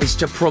is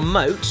to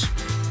promote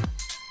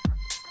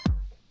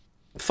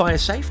fire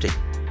safety.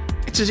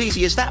 It's as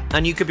easy as that,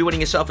 and you could be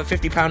winning yourself a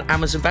 £50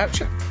 Amazon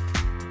voucher.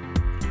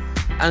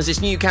 As this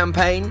new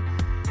campaign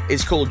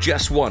is called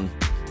Just One,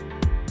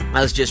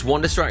 as just one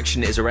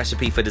distraction is a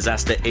recipe for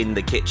disaster in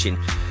the kitchen.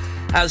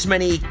 As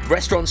many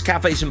restaurants,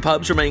 cafes and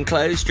pubs remain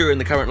closed during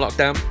the current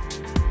lockdown,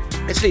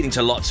 it's leading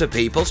to lots of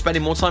people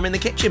spending more time in the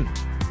kitchen.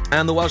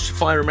 And the Welsh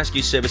Fire and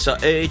Rescue Service are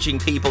urging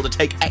people to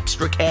take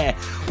extra care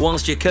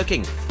whilst you're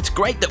cooking. It's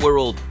great that we're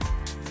all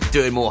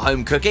doing more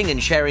home cooking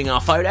and sharing our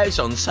photos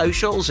on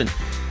socials and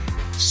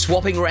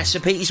swapping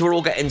recipes. We're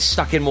all getting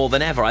stuck in more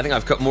than ever. I think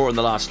I've cooked more in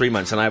the last 3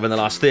 months than I have in the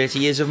last 30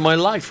 years of my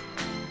life.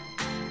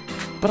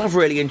 But I've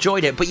really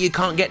enjoyed it. But you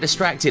can't get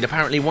distracted.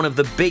 Apparently one of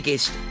the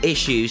biggest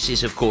issues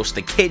is, of course,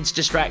 the kids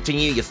distracting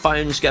you, your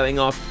phone's going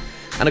off.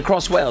 And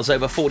across Wales,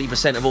 over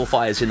 40% of all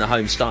fires in the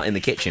home start in the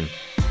kitchen,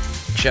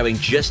 showing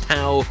just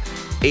how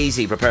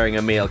easy preparing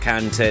a meal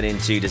can turn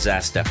into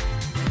disaster.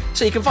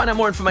 So you can find out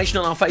more information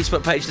on our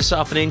Facebook page this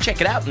afternoon. Check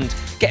it out and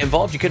get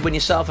involved. You could win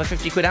yourself a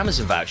 £50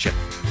 Amazon voucher.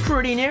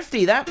 Pretty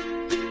nifty, that.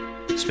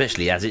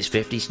 Especially as it's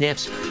 50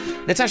 sniffs.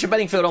 Natasha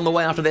Bedingfield on the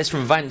way after this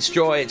from Vance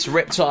Joy. It's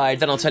Riptide.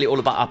 Then I'll tell you all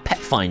about our pet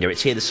finder.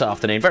 It's here this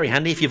afternoon. Very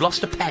handy if you've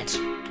lost a pet.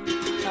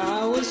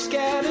 I was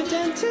scared of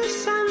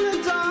dentists and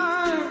the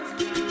dark.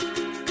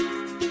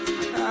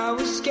 I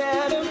was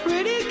scared of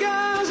pretty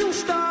girls and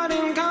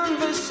starting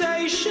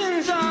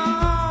conversations.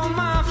 All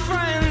my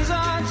friends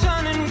are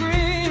turning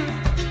green.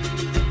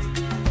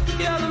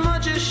 Yeah, the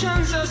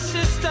magician's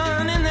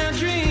assistant in their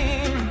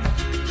dream.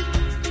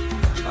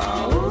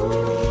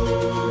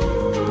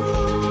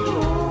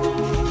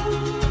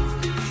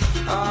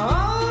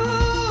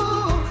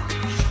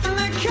 And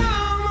they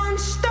come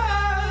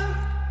unstuck.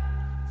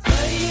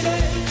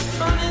 Lady,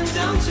 running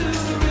down to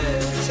the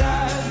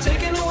riptide,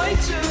 taken away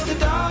to the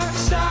dark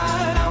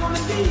side. I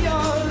wanna be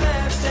your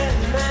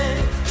left-hand man.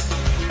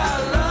 I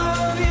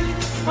love you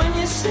when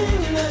you're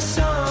singing that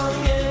song,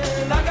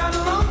 and I got a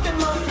lump in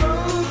my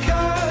throat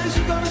 'cause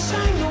you're gonna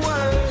sing the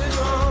words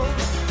wrong.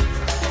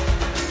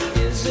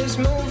 Is this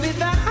movie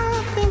that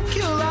I think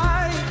you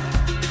like?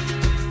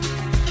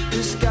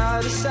 This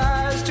guy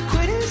decides to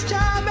quit his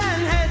job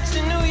and head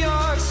to New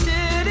York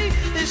City.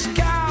 This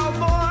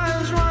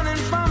cowboy's running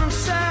from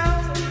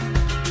himself.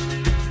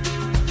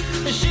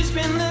 She's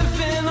been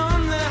living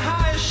on the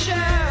highest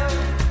shelf.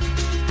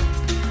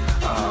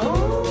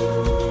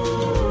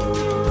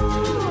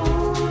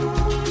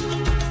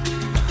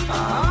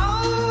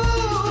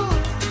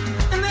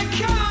 And they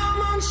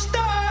come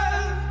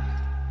unstuck.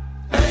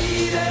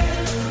 Lady,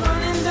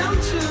 running down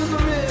to the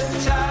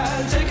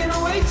riptide, taken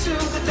away to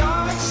the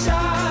dark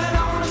side.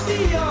 I wanna be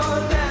your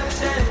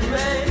left-hand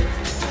man.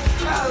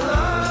 I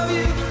love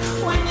you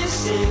when you're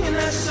singing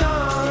that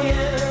song,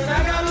 and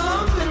I got a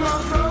lump in my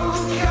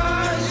throat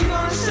 'cause you're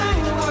gonna sing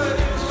the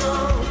words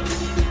wrong.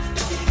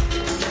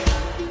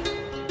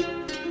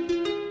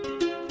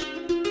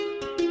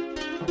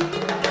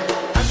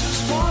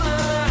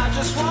 I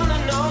just wanna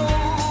know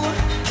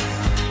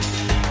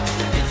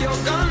if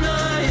you're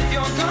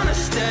gonna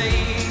stay.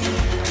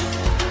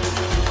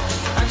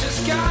 I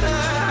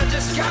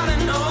just gotta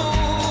know.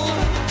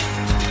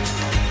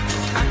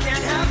 I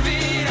can't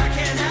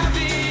have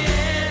it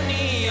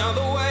any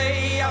other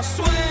way. I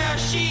swear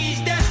she's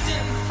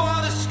destined for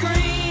the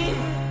screen.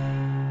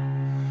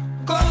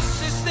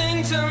 Closest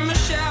thing to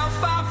Michelle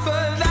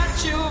Pfeiffer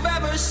that you've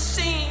ever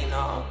seen.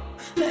 Oh,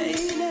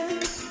 lady,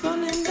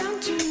 running down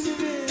to the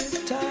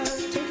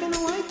riptide, taken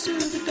away to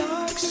the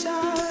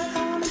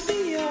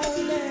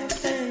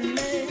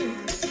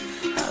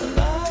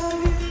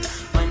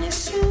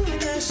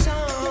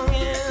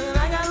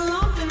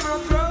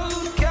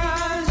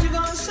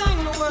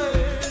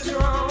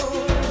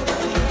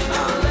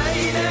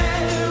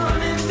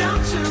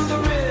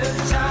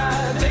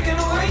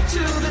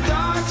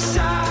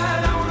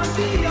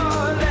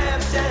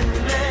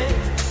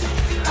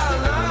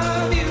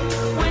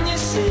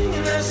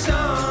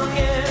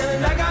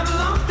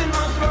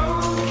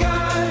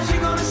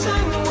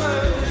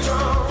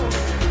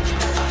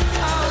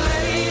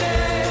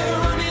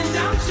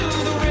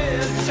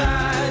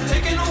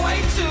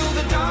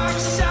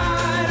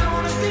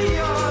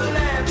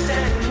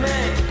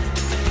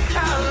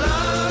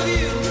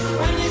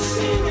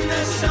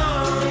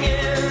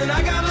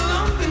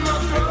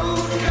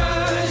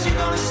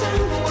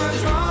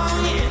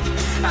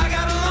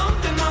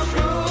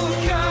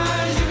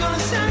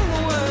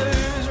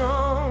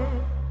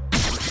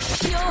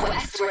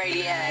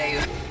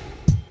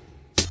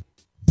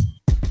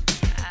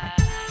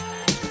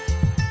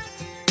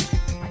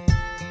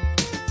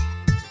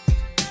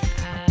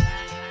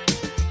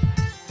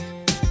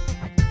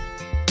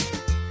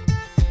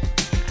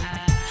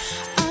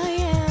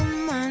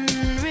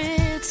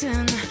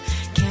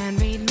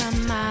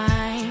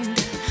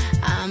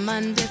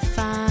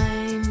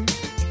undefined.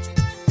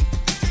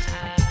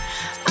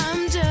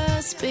 I'm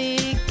just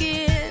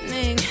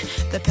beginning,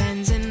 the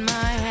pen's in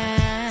my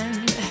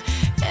hand,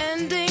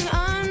 ending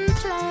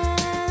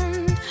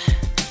unplanned.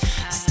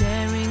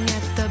 Staring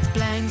at the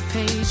blank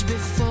page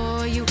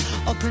before you,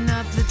 open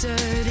up the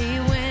dirty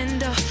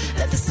window,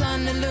 let the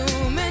sun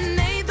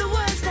illuminate the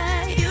words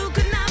that you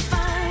could not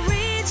find.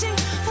 Reaching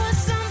for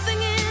something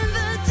in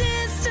the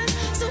distance,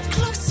 so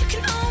close you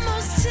can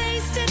almost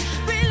taste it.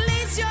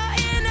 Release your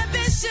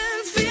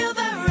inhibitions, feel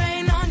the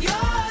rain on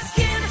your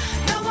skin.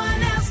 No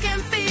one else can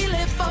feel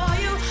it for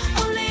you,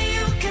 only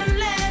you can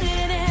let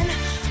it in.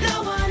 No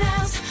one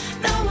else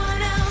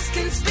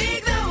can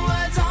speak the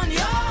words on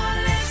your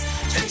lips.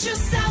 Drench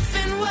yourself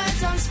in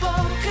words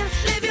unspoken,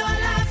 live your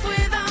life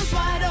with arms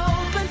wide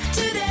open.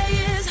 Today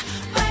is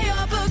where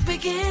your book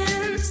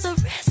begins, the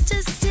rest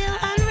is still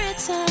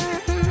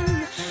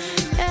unwritten.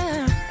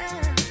 Yeah.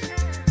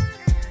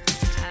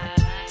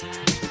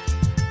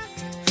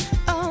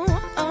 Oh,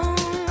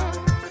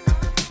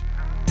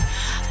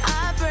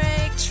 I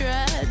break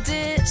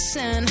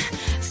tradition.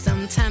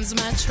 Sometimes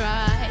my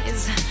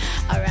tries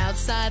are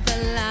outside the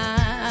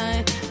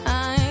line.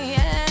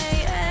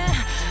 Yeah.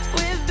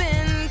 We've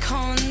been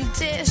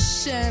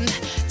conditioned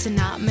to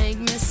not make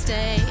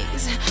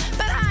mistakes,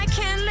 but I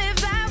can't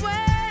live that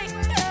way.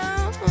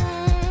 No.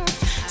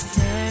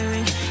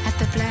 Staring at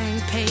the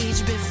blank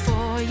page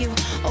before you,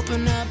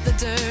 open up the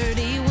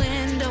dirty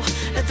window,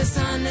 let the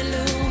sun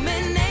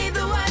illuminate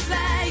the words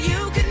that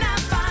you could not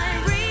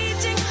find.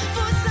 Reaching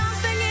for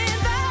something in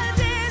the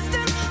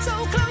distance, so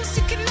close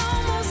you can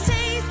almost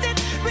taste it.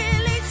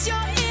 Release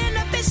your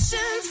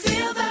inhibitions,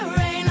 feel the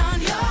rain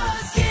on your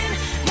skin.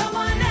 No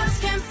one else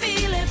can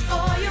feel it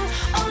for you,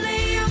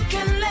 only you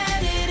can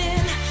let it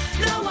in.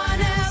 No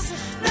one else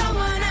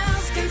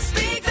can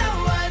speak the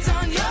words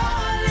on your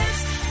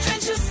lips.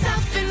 Drench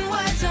yourself in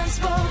words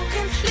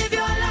unspoken, live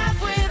your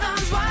life with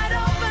arms wide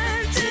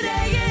open.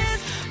 Today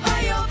is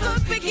where your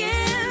book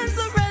begins,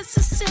 the rest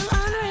is still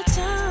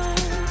unwritten.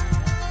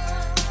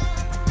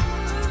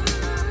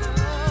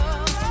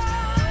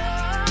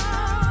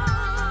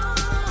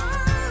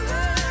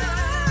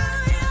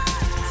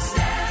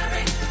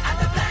 Staring at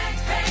the blank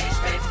page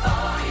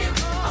before you,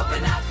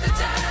 open up the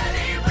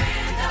dirty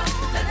window,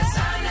 let the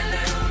sun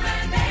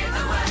illuminate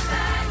the words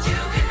that you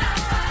cannot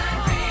find.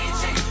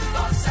 Reaching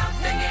for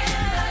something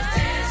in the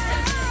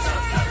distance, so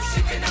close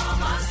you can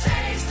almost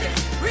taste it.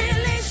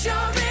 Release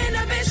your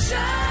inhibitions,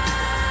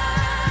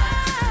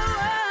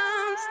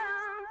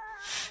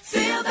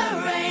 feel the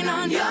rain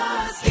on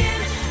your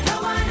skin. No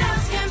one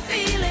else can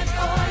feel it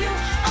for you,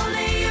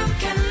 only you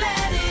can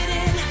let it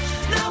in.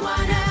 No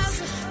one else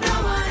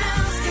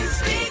can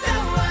speak the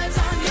words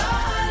on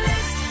your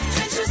lips.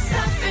 Drench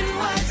yourself in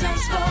words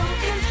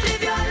unspoken,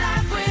 live your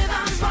life with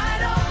arms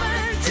wide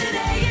open.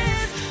 Today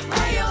is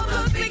where your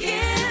book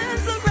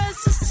begins, the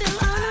rest is still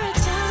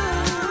unwritten.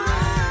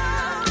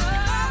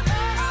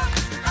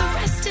 The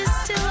rest is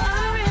still unwritten.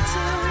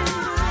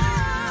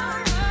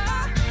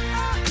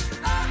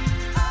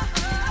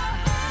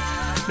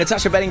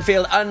 Natasha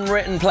Bedingfield,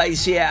 Unwritten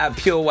Place here at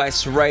Pure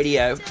West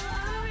Radio.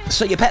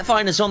 So your pet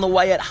finder's on the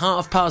way at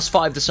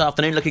 5:30 this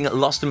afternoon, looking at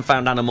lost and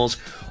found animals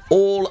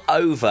all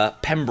over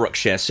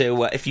Pembrokeshire.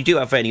 So if you do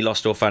have any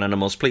lost or found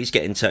animals, please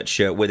get in touch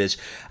with us.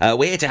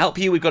 We're here to help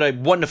you. We've got a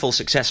wonderful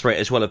success rate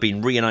as well of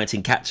being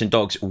reuniting cats and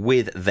dogs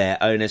with their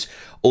owners.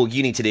 All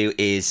you need to do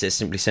is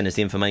simply send us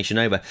the information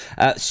over.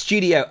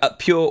 Studio at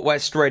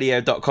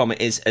purewestradio.com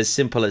is as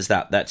simple as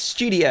that. That's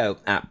studio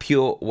at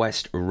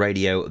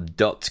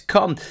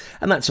purewestradio.com.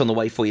 And that's on the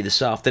way for you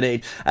this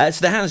afternoon.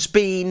 So there has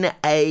been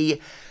a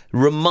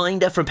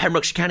reminder from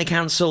Pembrokeshire County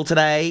Council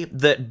today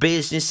that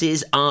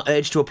businesses are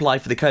urged to apply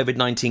for the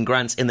COVID-19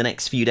 grants in the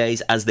next few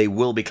days, as they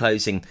will be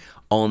closing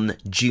on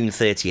June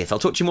 30th. I'll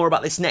talk to you more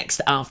about this next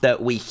after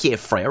we hear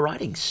Freya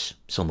Ridings.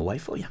 It's on the way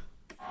for you.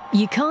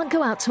 You can't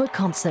go out to a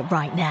concert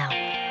right now.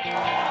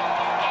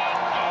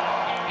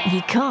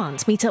 You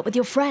can't meet up with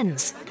your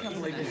friends.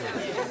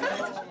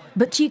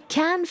 But you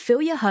can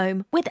fill your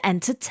home with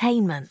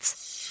entertainment.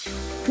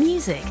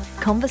 Music,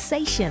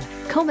 conversation,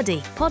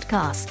 comedy,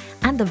 podcasts,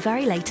 and the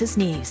very latest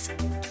news.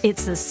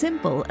 It's as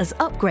simple as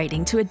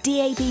upgrading to a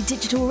DAB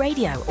digital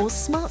radio or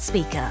smart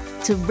speaker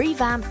to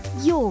revamp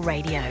your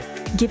radio,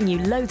 giving you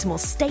loads more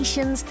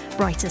stations,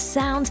 brighter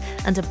sound,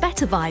 and a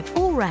better vibe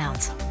all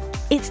round.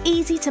 It's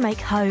easy to make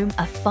home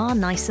a far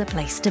nicer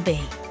place to be.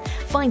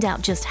 Find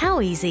out just how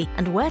easy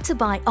and where to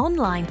buy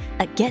online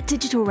at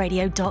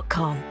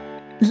getdigitalradio.com.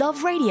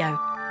 Love radio.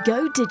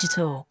 Go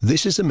digital.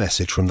 This is a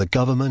message from the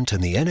government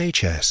and the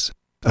NHS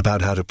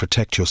about how to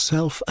protect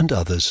yourself and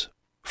others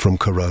from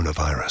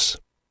coronavirus.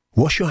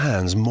 Wash your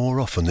hands more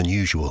often than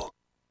usual,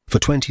 for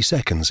 20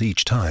 seconds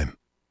each time.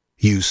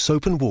 Use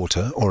soap and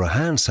water or a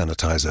hand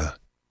sanitizer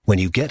when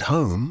you get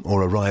home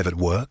or arrive at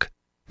work,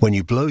 when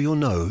you blow your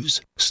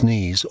nose,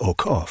 sneeze or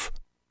cough,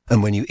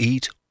 and when you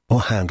eat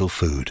or handle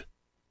food.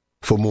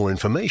 For more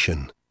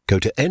information, go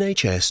to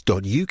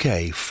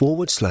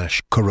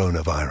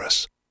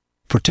nhs.uk/coronavirus.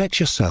 Protect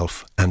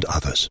yourself and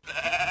others.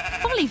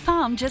 Folly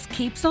Farm just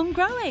keeps on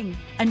growing.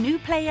 A new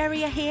play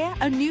area here,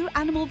 a new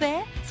animal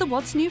there. So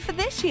what's new for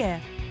this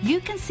year?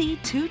 You can see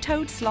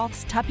two-toed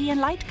sloths Tubby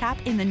and Lightcap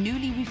in the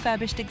newly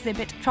refurbished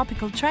exhibit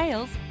Tropical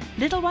Trails.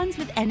 Little ones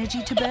with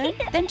energy to burn?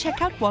 Then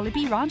check out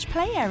Wallaby Ranch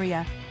play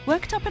area.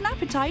 Worked up an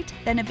appetite?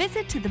 Then a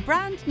visit to the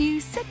brand new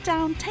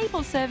sit-down,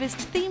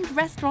 table-serviced themed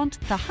restaurant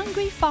The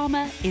Hungry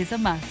Farmer is a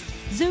must.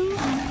 Zoo,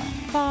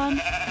 farm,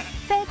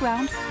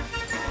 fairground,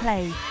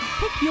 play.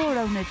 Pick your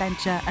own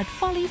adventure at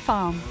Folly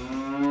Farm.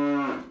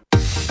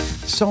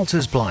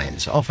 Salters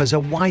Blinds offers a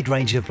wide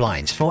range of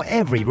blinds for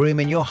every room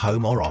in your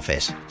home or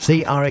office.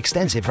 See our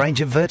extensive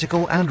range of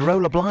vertical and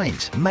roller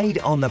blinds made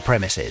on the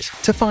premises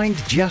to find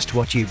just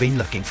what you've been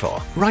looking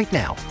for. Right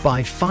now,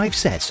 buy 5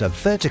 sets of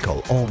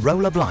vertical or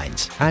roller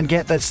blinds and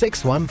get the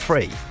 6th one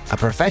free. A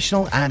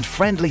professional and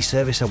friendly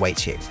service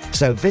awaits you.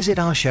 So visit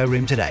our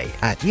showroom today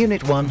at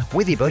Unit 1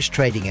 Withybush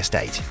Trading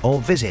Estate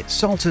or visit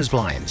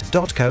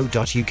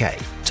saltersblinds.co.uk.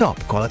 Top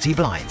quality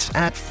blinds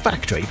at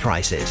factory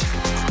prices.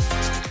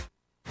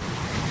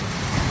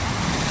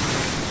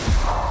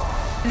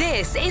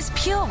 This is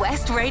Pure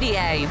West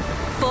Radio.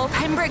 For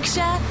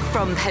Pembrokeshire,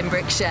 from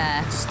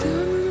Pembrokeshire.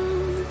 Standing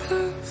on the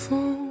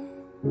platform,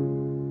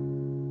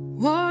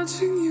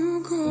 watching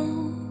you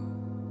go.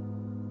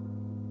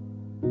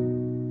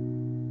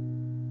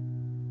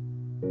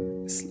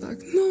 It's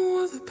like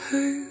no other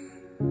pain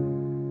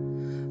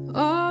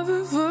I've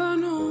ever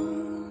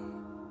known.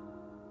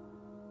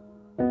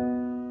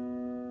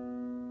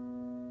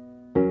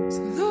 To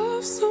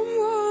love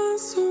someone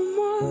so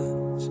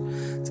much,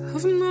 to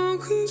have no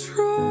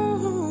control.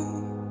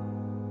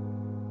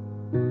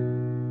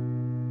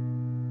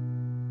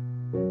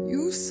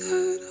 You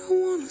said I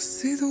wanna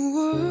see the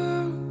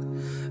world,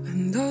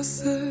 and I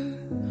said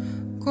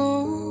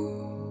go.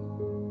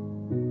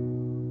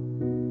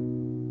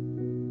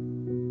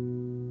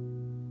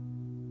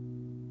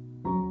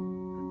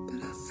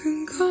 But I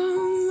think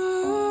I'm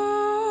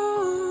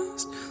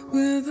lost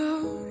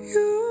without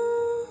you.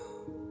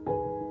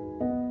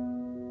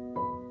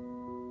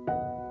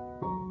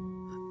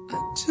 I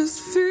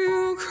just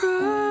feel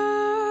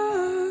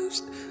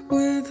crushed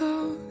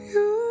without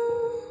you.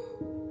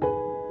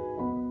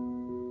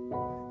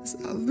 'Cause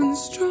I've been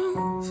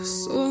strong for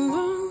so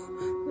long,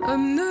 I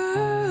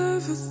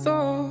never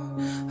thought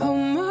how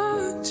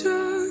much I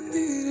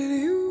needed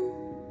you.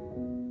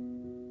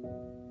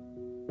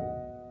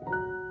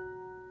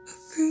 I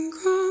think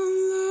I'm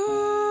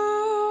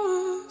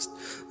lost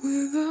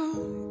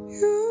without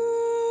you.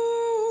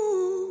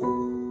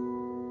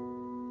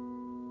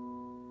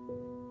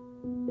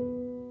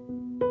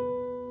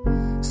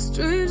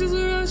 Strangers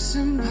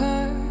rushing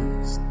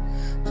past,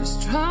 just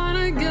trying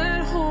to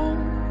get home.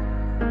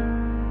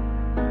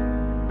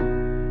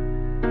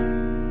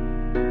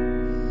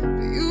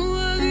 But you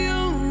were the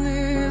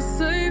only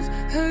safe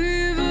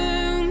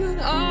haven that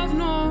I've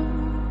known.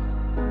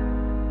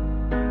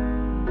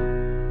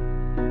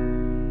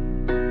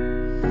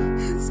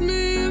 It's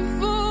me at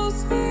full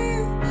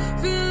speed,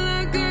 feel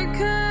like I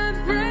can't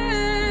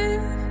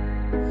breathe,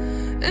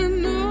 and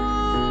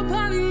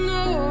nobody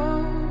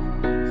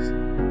knows.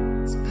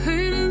 It's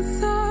pain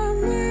inside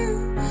me,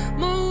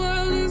 my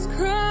world is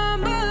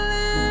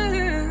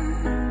crumbling.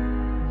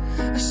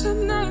 I should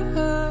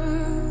never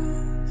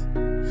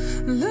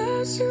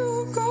let you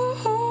go.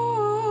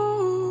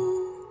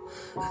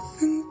 I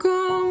think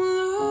I'm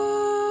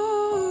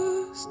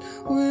lost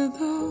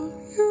without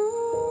you.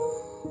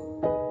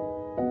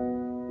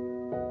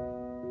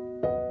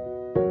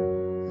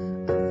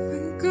 I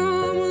think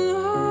I'm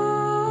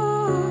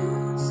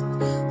lost,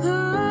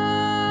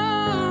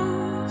 lost, lost I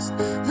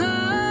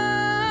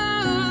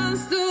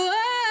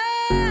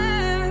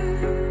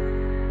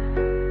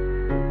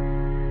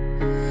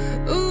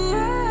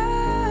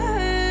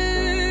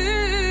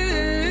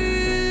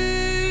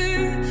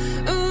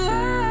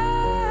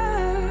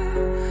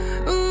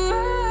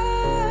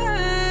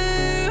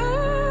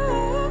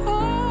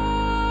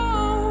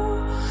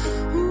think I'm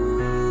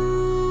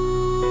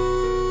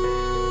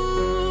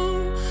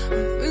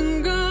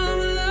lost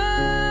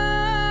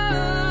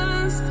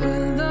without you.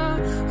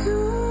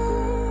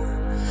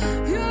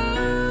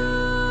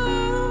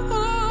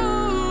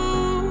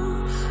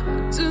 I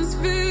just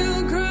feel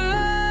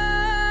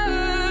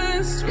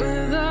crushed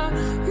without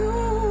you.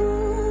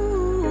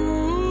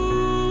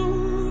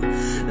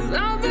 'Cause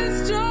I've been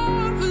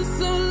strong for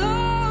so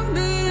long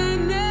that I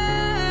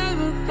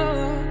never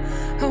thought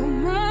how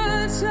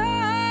much I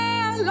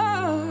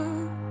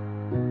love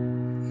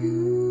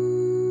you.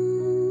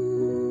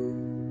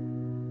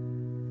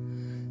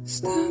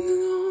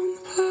 Standing on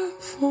the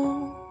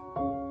platform,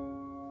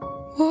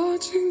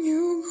 watching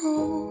you go.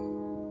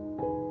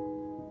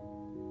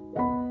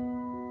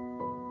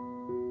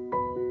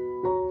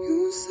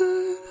 You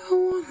said I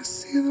wanna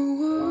see the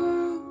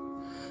world,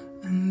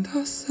 and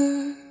I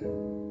said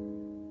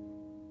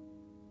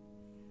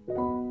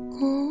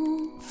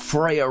go.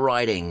 Freya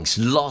Ridings,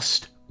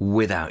 Lost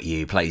Without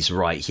You, plays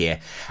right here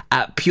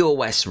at Pure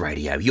West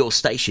Radio, your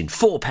station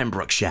for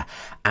Pembrokeshire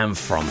and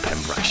from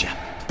Pembrokeshire.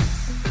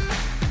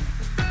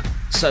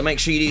 So make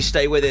sure you do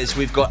stay with us.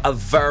 We've got a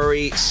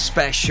very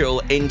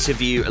special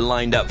interview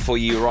lined up for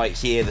you right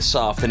here this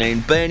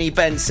afternoon. Bernie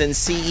Benson,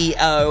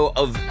 CEO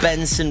of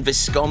Benson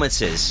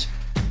Viscometers.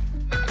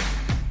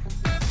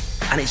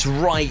 And it's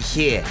right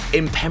here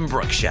in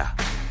Pembrokeshire.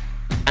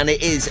 And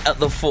it is at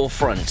the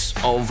forefront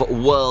of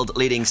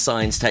world-leading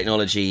science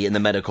technology in the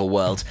medical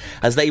world,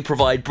 as they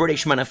provide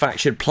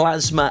British-manufactured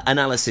plasma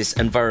analysis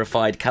and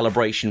verified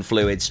calibration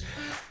fluids.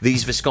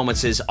 These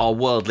viscometers are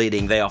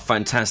world-leading, they are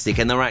fantastic,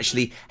 and they're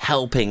actually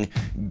helping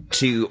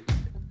to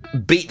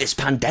beat this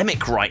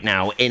pandemic right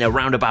now in a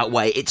roundabout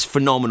way. It's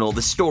phenomenal.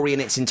 The story in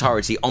its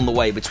entirety on the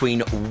way between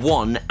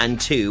 1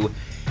 and 2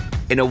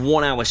 in a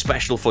 1-hour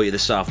special for you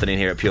this afternoon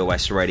here at Pure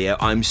West Radio.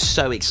 I'm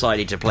so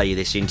excited to play you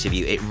this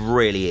interview. It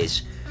really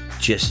is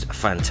just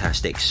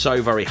fantastic.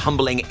 So very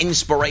humbling,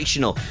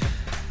 inspirational.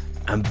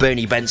 And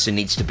Bernie Benson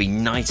needs to be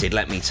knighted,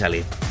 let me tell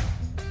you.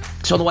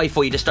 It's on the way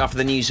for you just after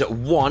the news at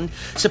 1.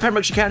 So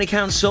Pembrokeshire County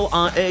Council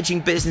are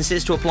urging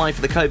businesses to apply for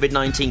the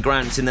COVID-19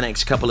 grants in the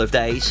next couple of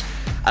days,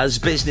 as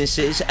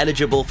businesses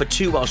eligible for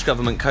 2 Welsh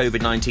Government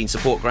COVID-19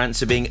 support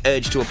grants are being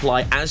urged to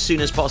apply as soon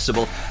as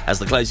possible, as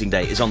the closing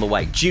date is on the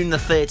way, June the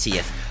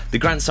 30th. The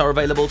grants are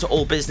available to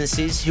all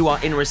businesses who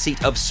are in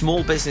receipt of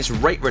small business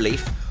rate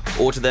relief,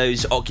 or to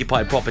those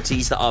occupied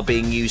properties that are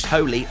being used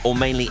wholly or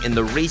mainly in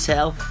the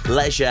retail,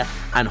 leisure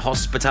and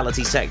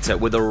hospitality sector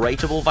with a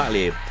rateable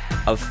value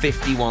of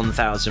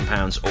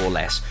 £51,000 or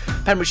less.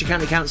 Pembrokeshire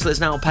County Council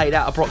has now paid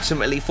out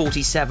approximately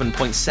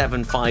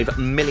 £47.75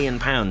 million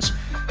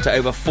to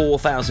over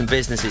 4,000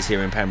 businesses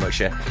here in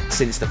Pembrokeshire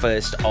since the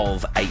 1st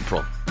of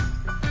April.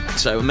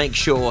 So make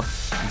sure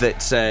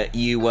that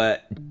you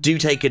do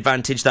take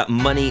advantage. That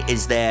money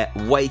is there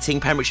waiting.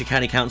 Pembrokeshire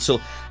County Council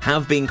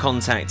have been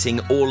contacting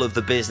all of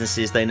the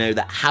businesses they know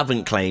that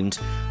haven't claimed.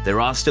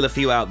 There are still a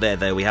few out there,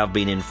 though, we have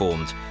been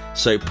informed.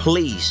 So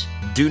please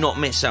do not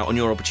miss out on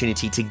your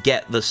opportunity to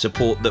get the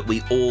support that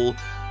we all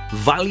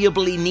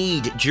valuably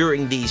need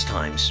during these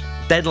times.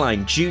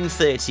 Deadline, June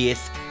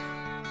 30th.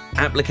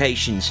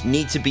 Applications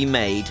need to be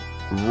made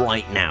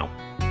right now.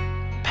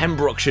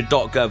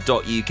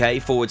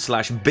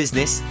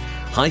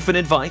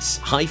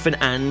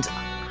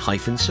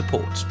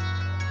 pembrokeshire.gov.uk/business-advice-and-support.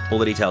 All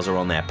the details are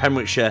on there.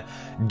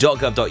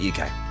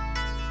 pembrokeshire.gov.uk.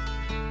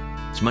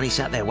 There's money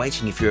sat there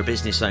waiting if you're a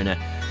business owner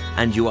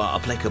and you are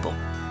applicable.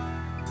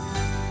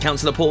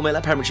 Councillor Paul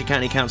Miller, Pembrokeshire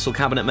County Council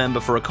Cabinet Member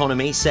for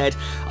Economy, said,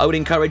 "I would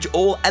encourage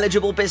all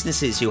eligible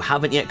businesses who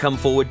haven't yet come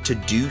forward to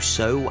do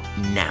so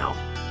now."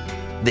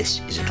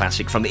 This is a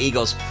classic from the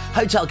Eagles,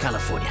 Hotel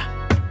California.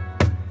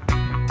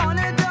 On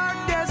a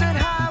dark desert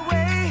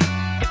highway,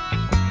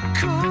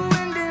 cool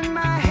wind in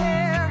my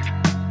hair,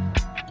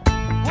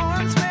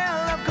 warm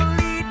smell of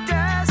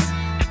colitas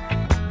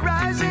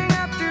rising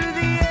up through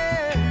the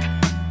air.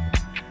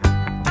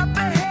 Up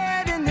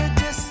ahead in the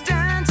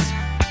distance,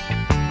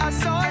 I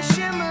saw a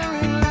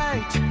shimmering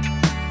light.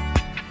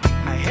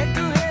 My head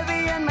grew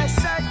heavy and my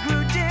sight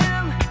grew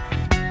dim.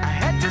 I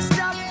had to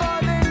stop for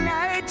the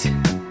night.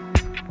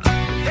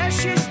 There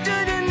she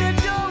stood in the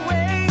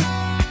doorway,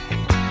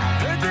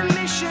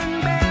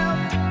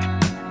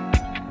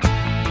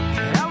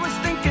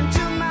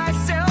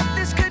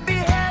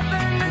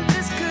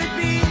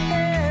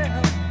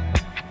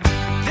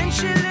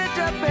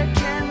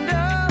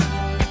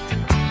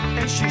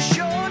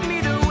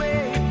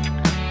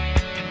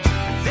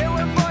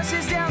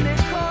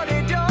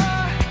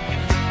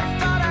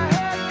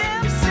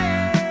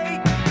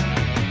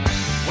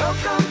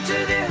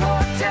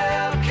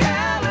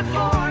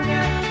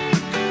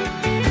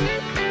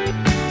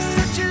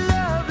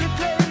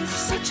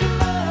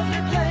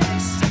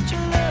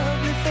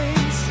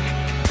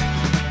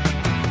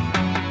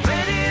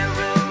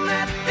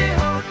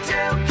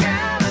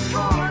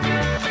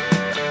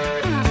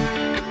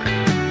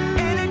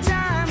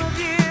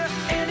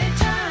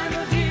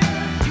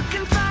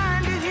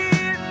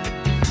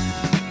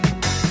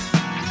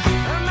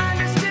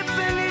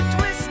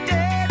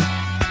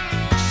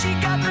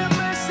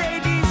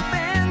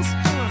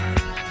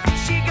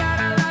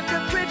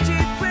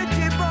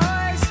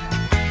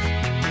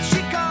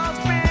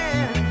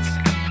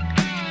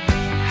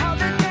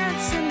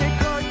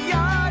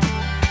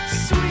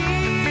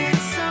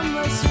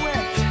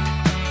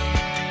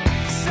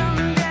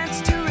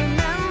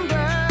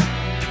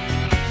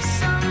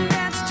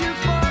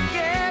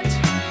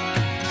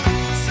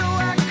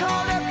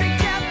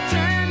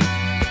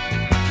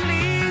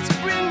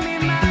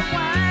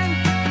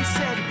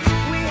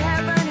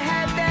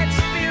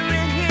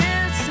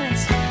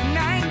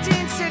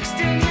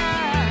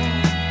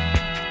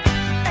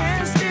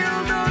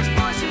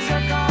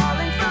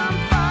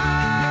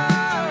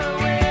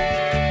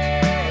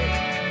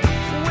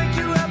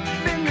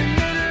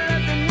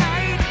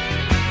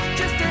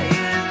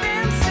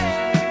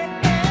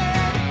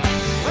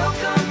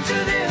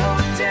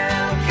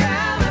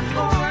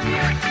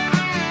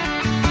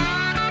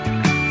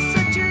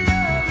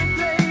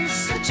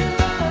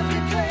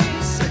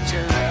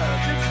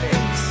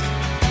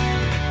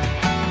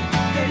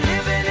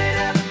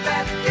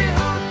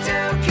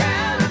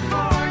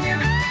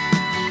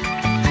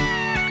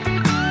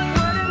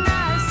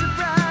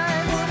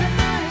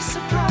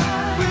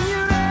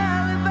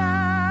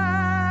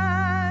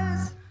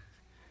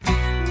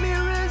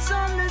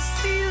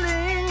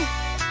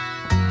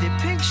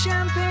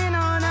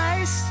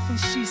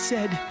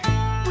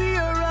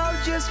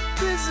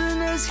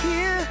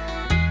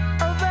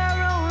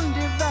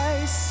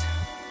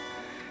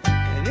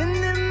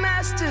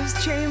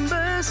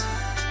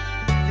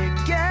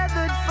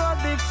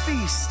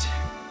 feast.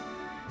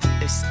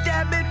 They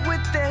stab it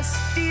with their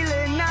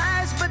steely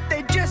knives, but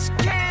they just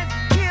can't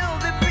kill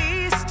the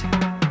beast.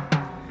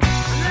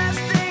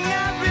 Last thing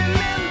I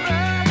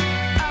remember,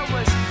 I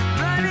was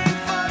running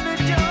for the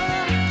door.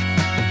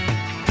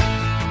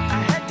 I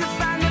had to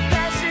find the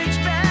passage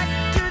back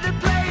to the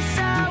place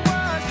I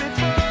was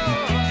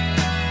before.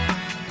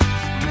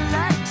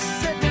 Relax,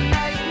 said the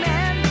night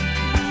man,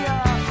 we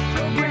are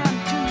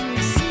programmed to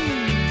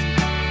receive.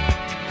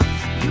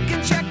 You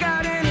can check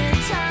out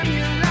anytime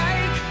you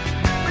like,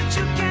 but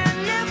you can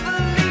never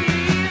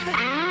leave.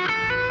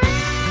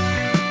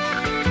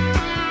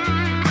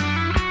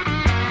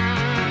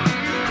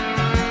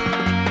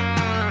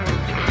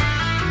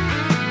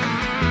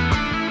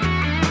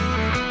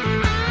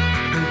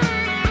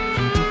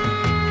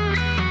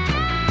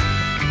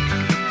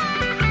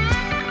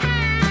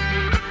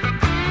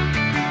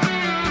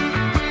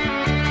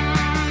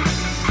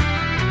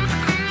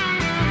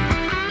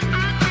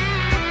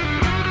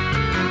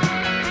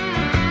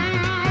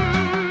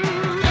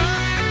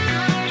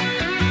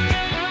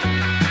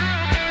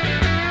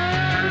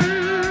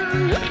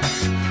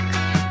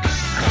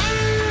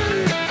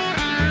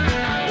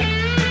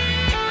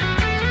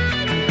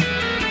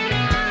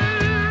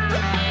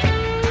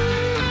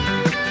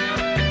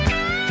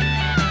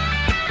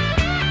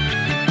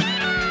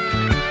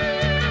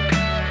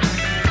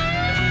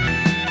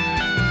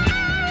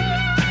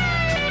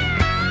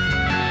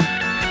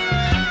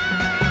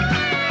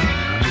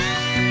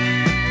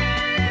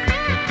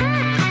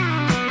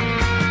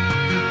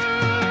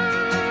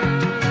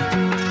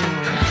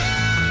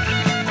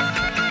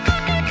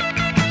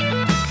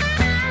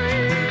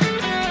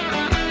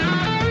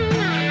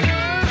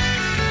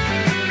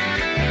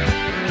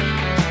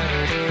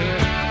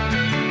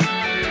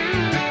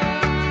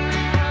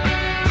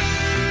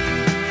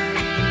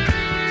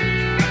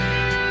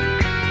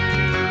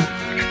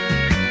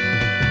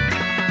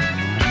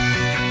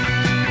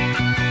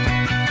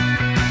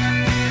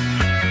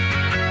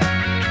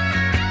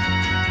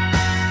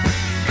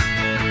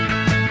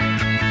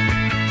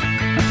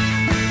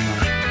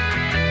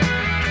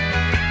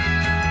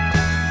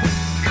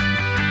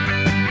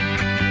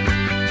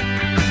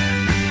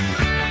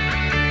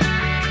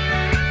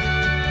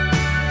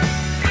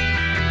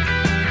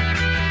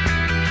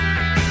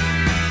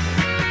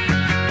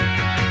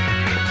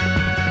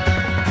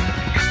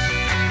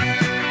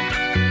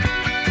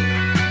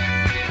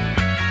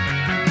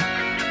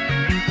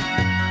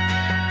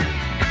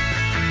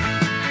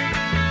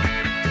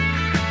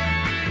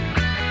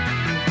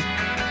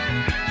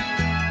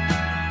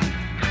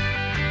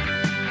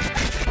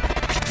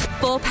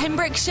 For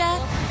Pembrokeshire,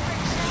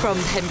 from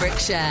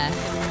Pembrokeshire.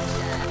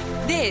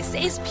 This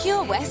is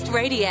Pure West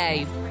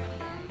Radio.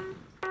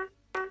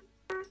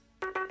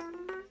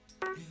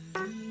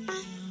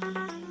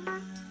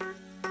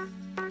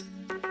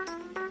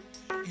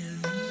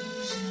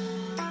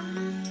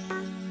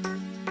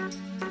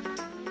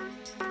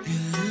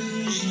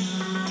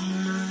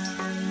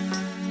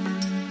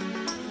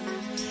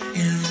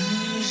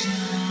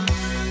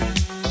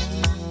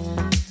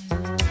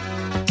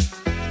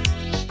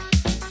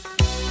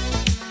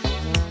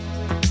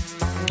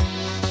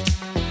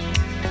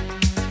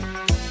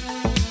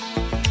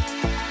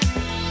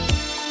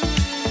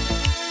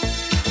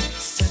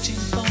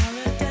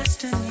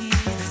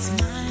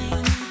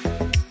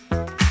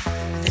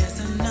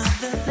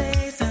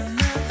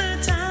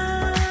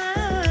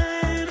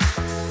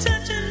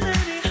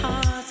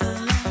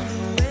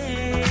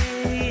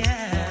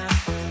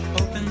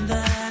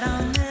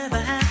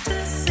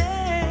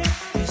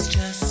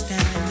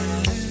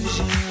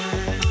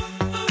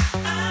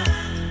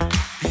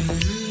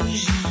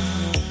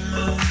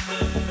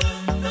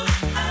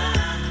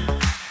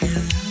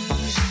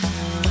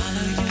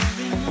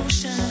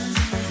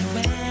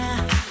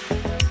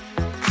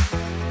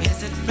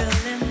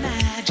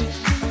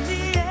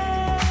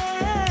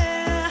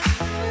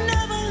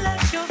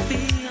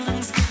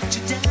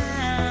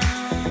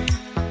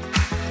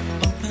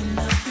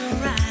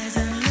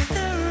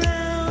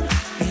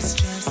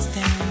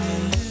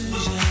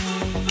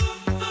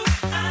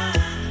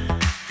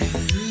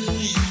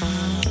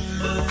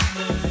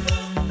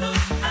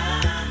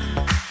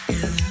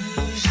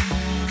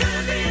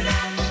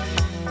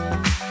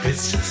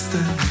 It's just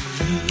an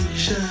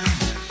illusion.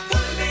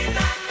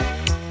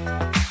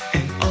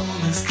 In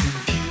honest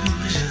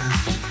confusion.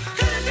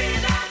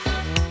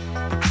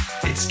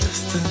 It's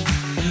just an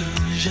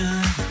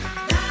illusion.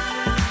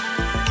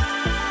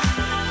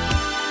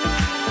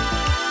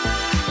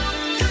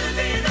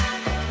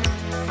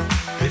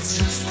 It's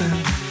just an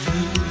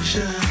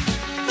illusion.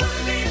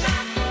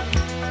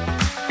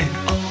 In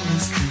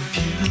honest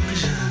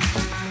confusion.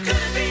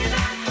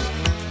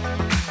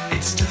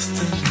 It's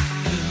just an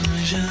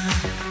illusion.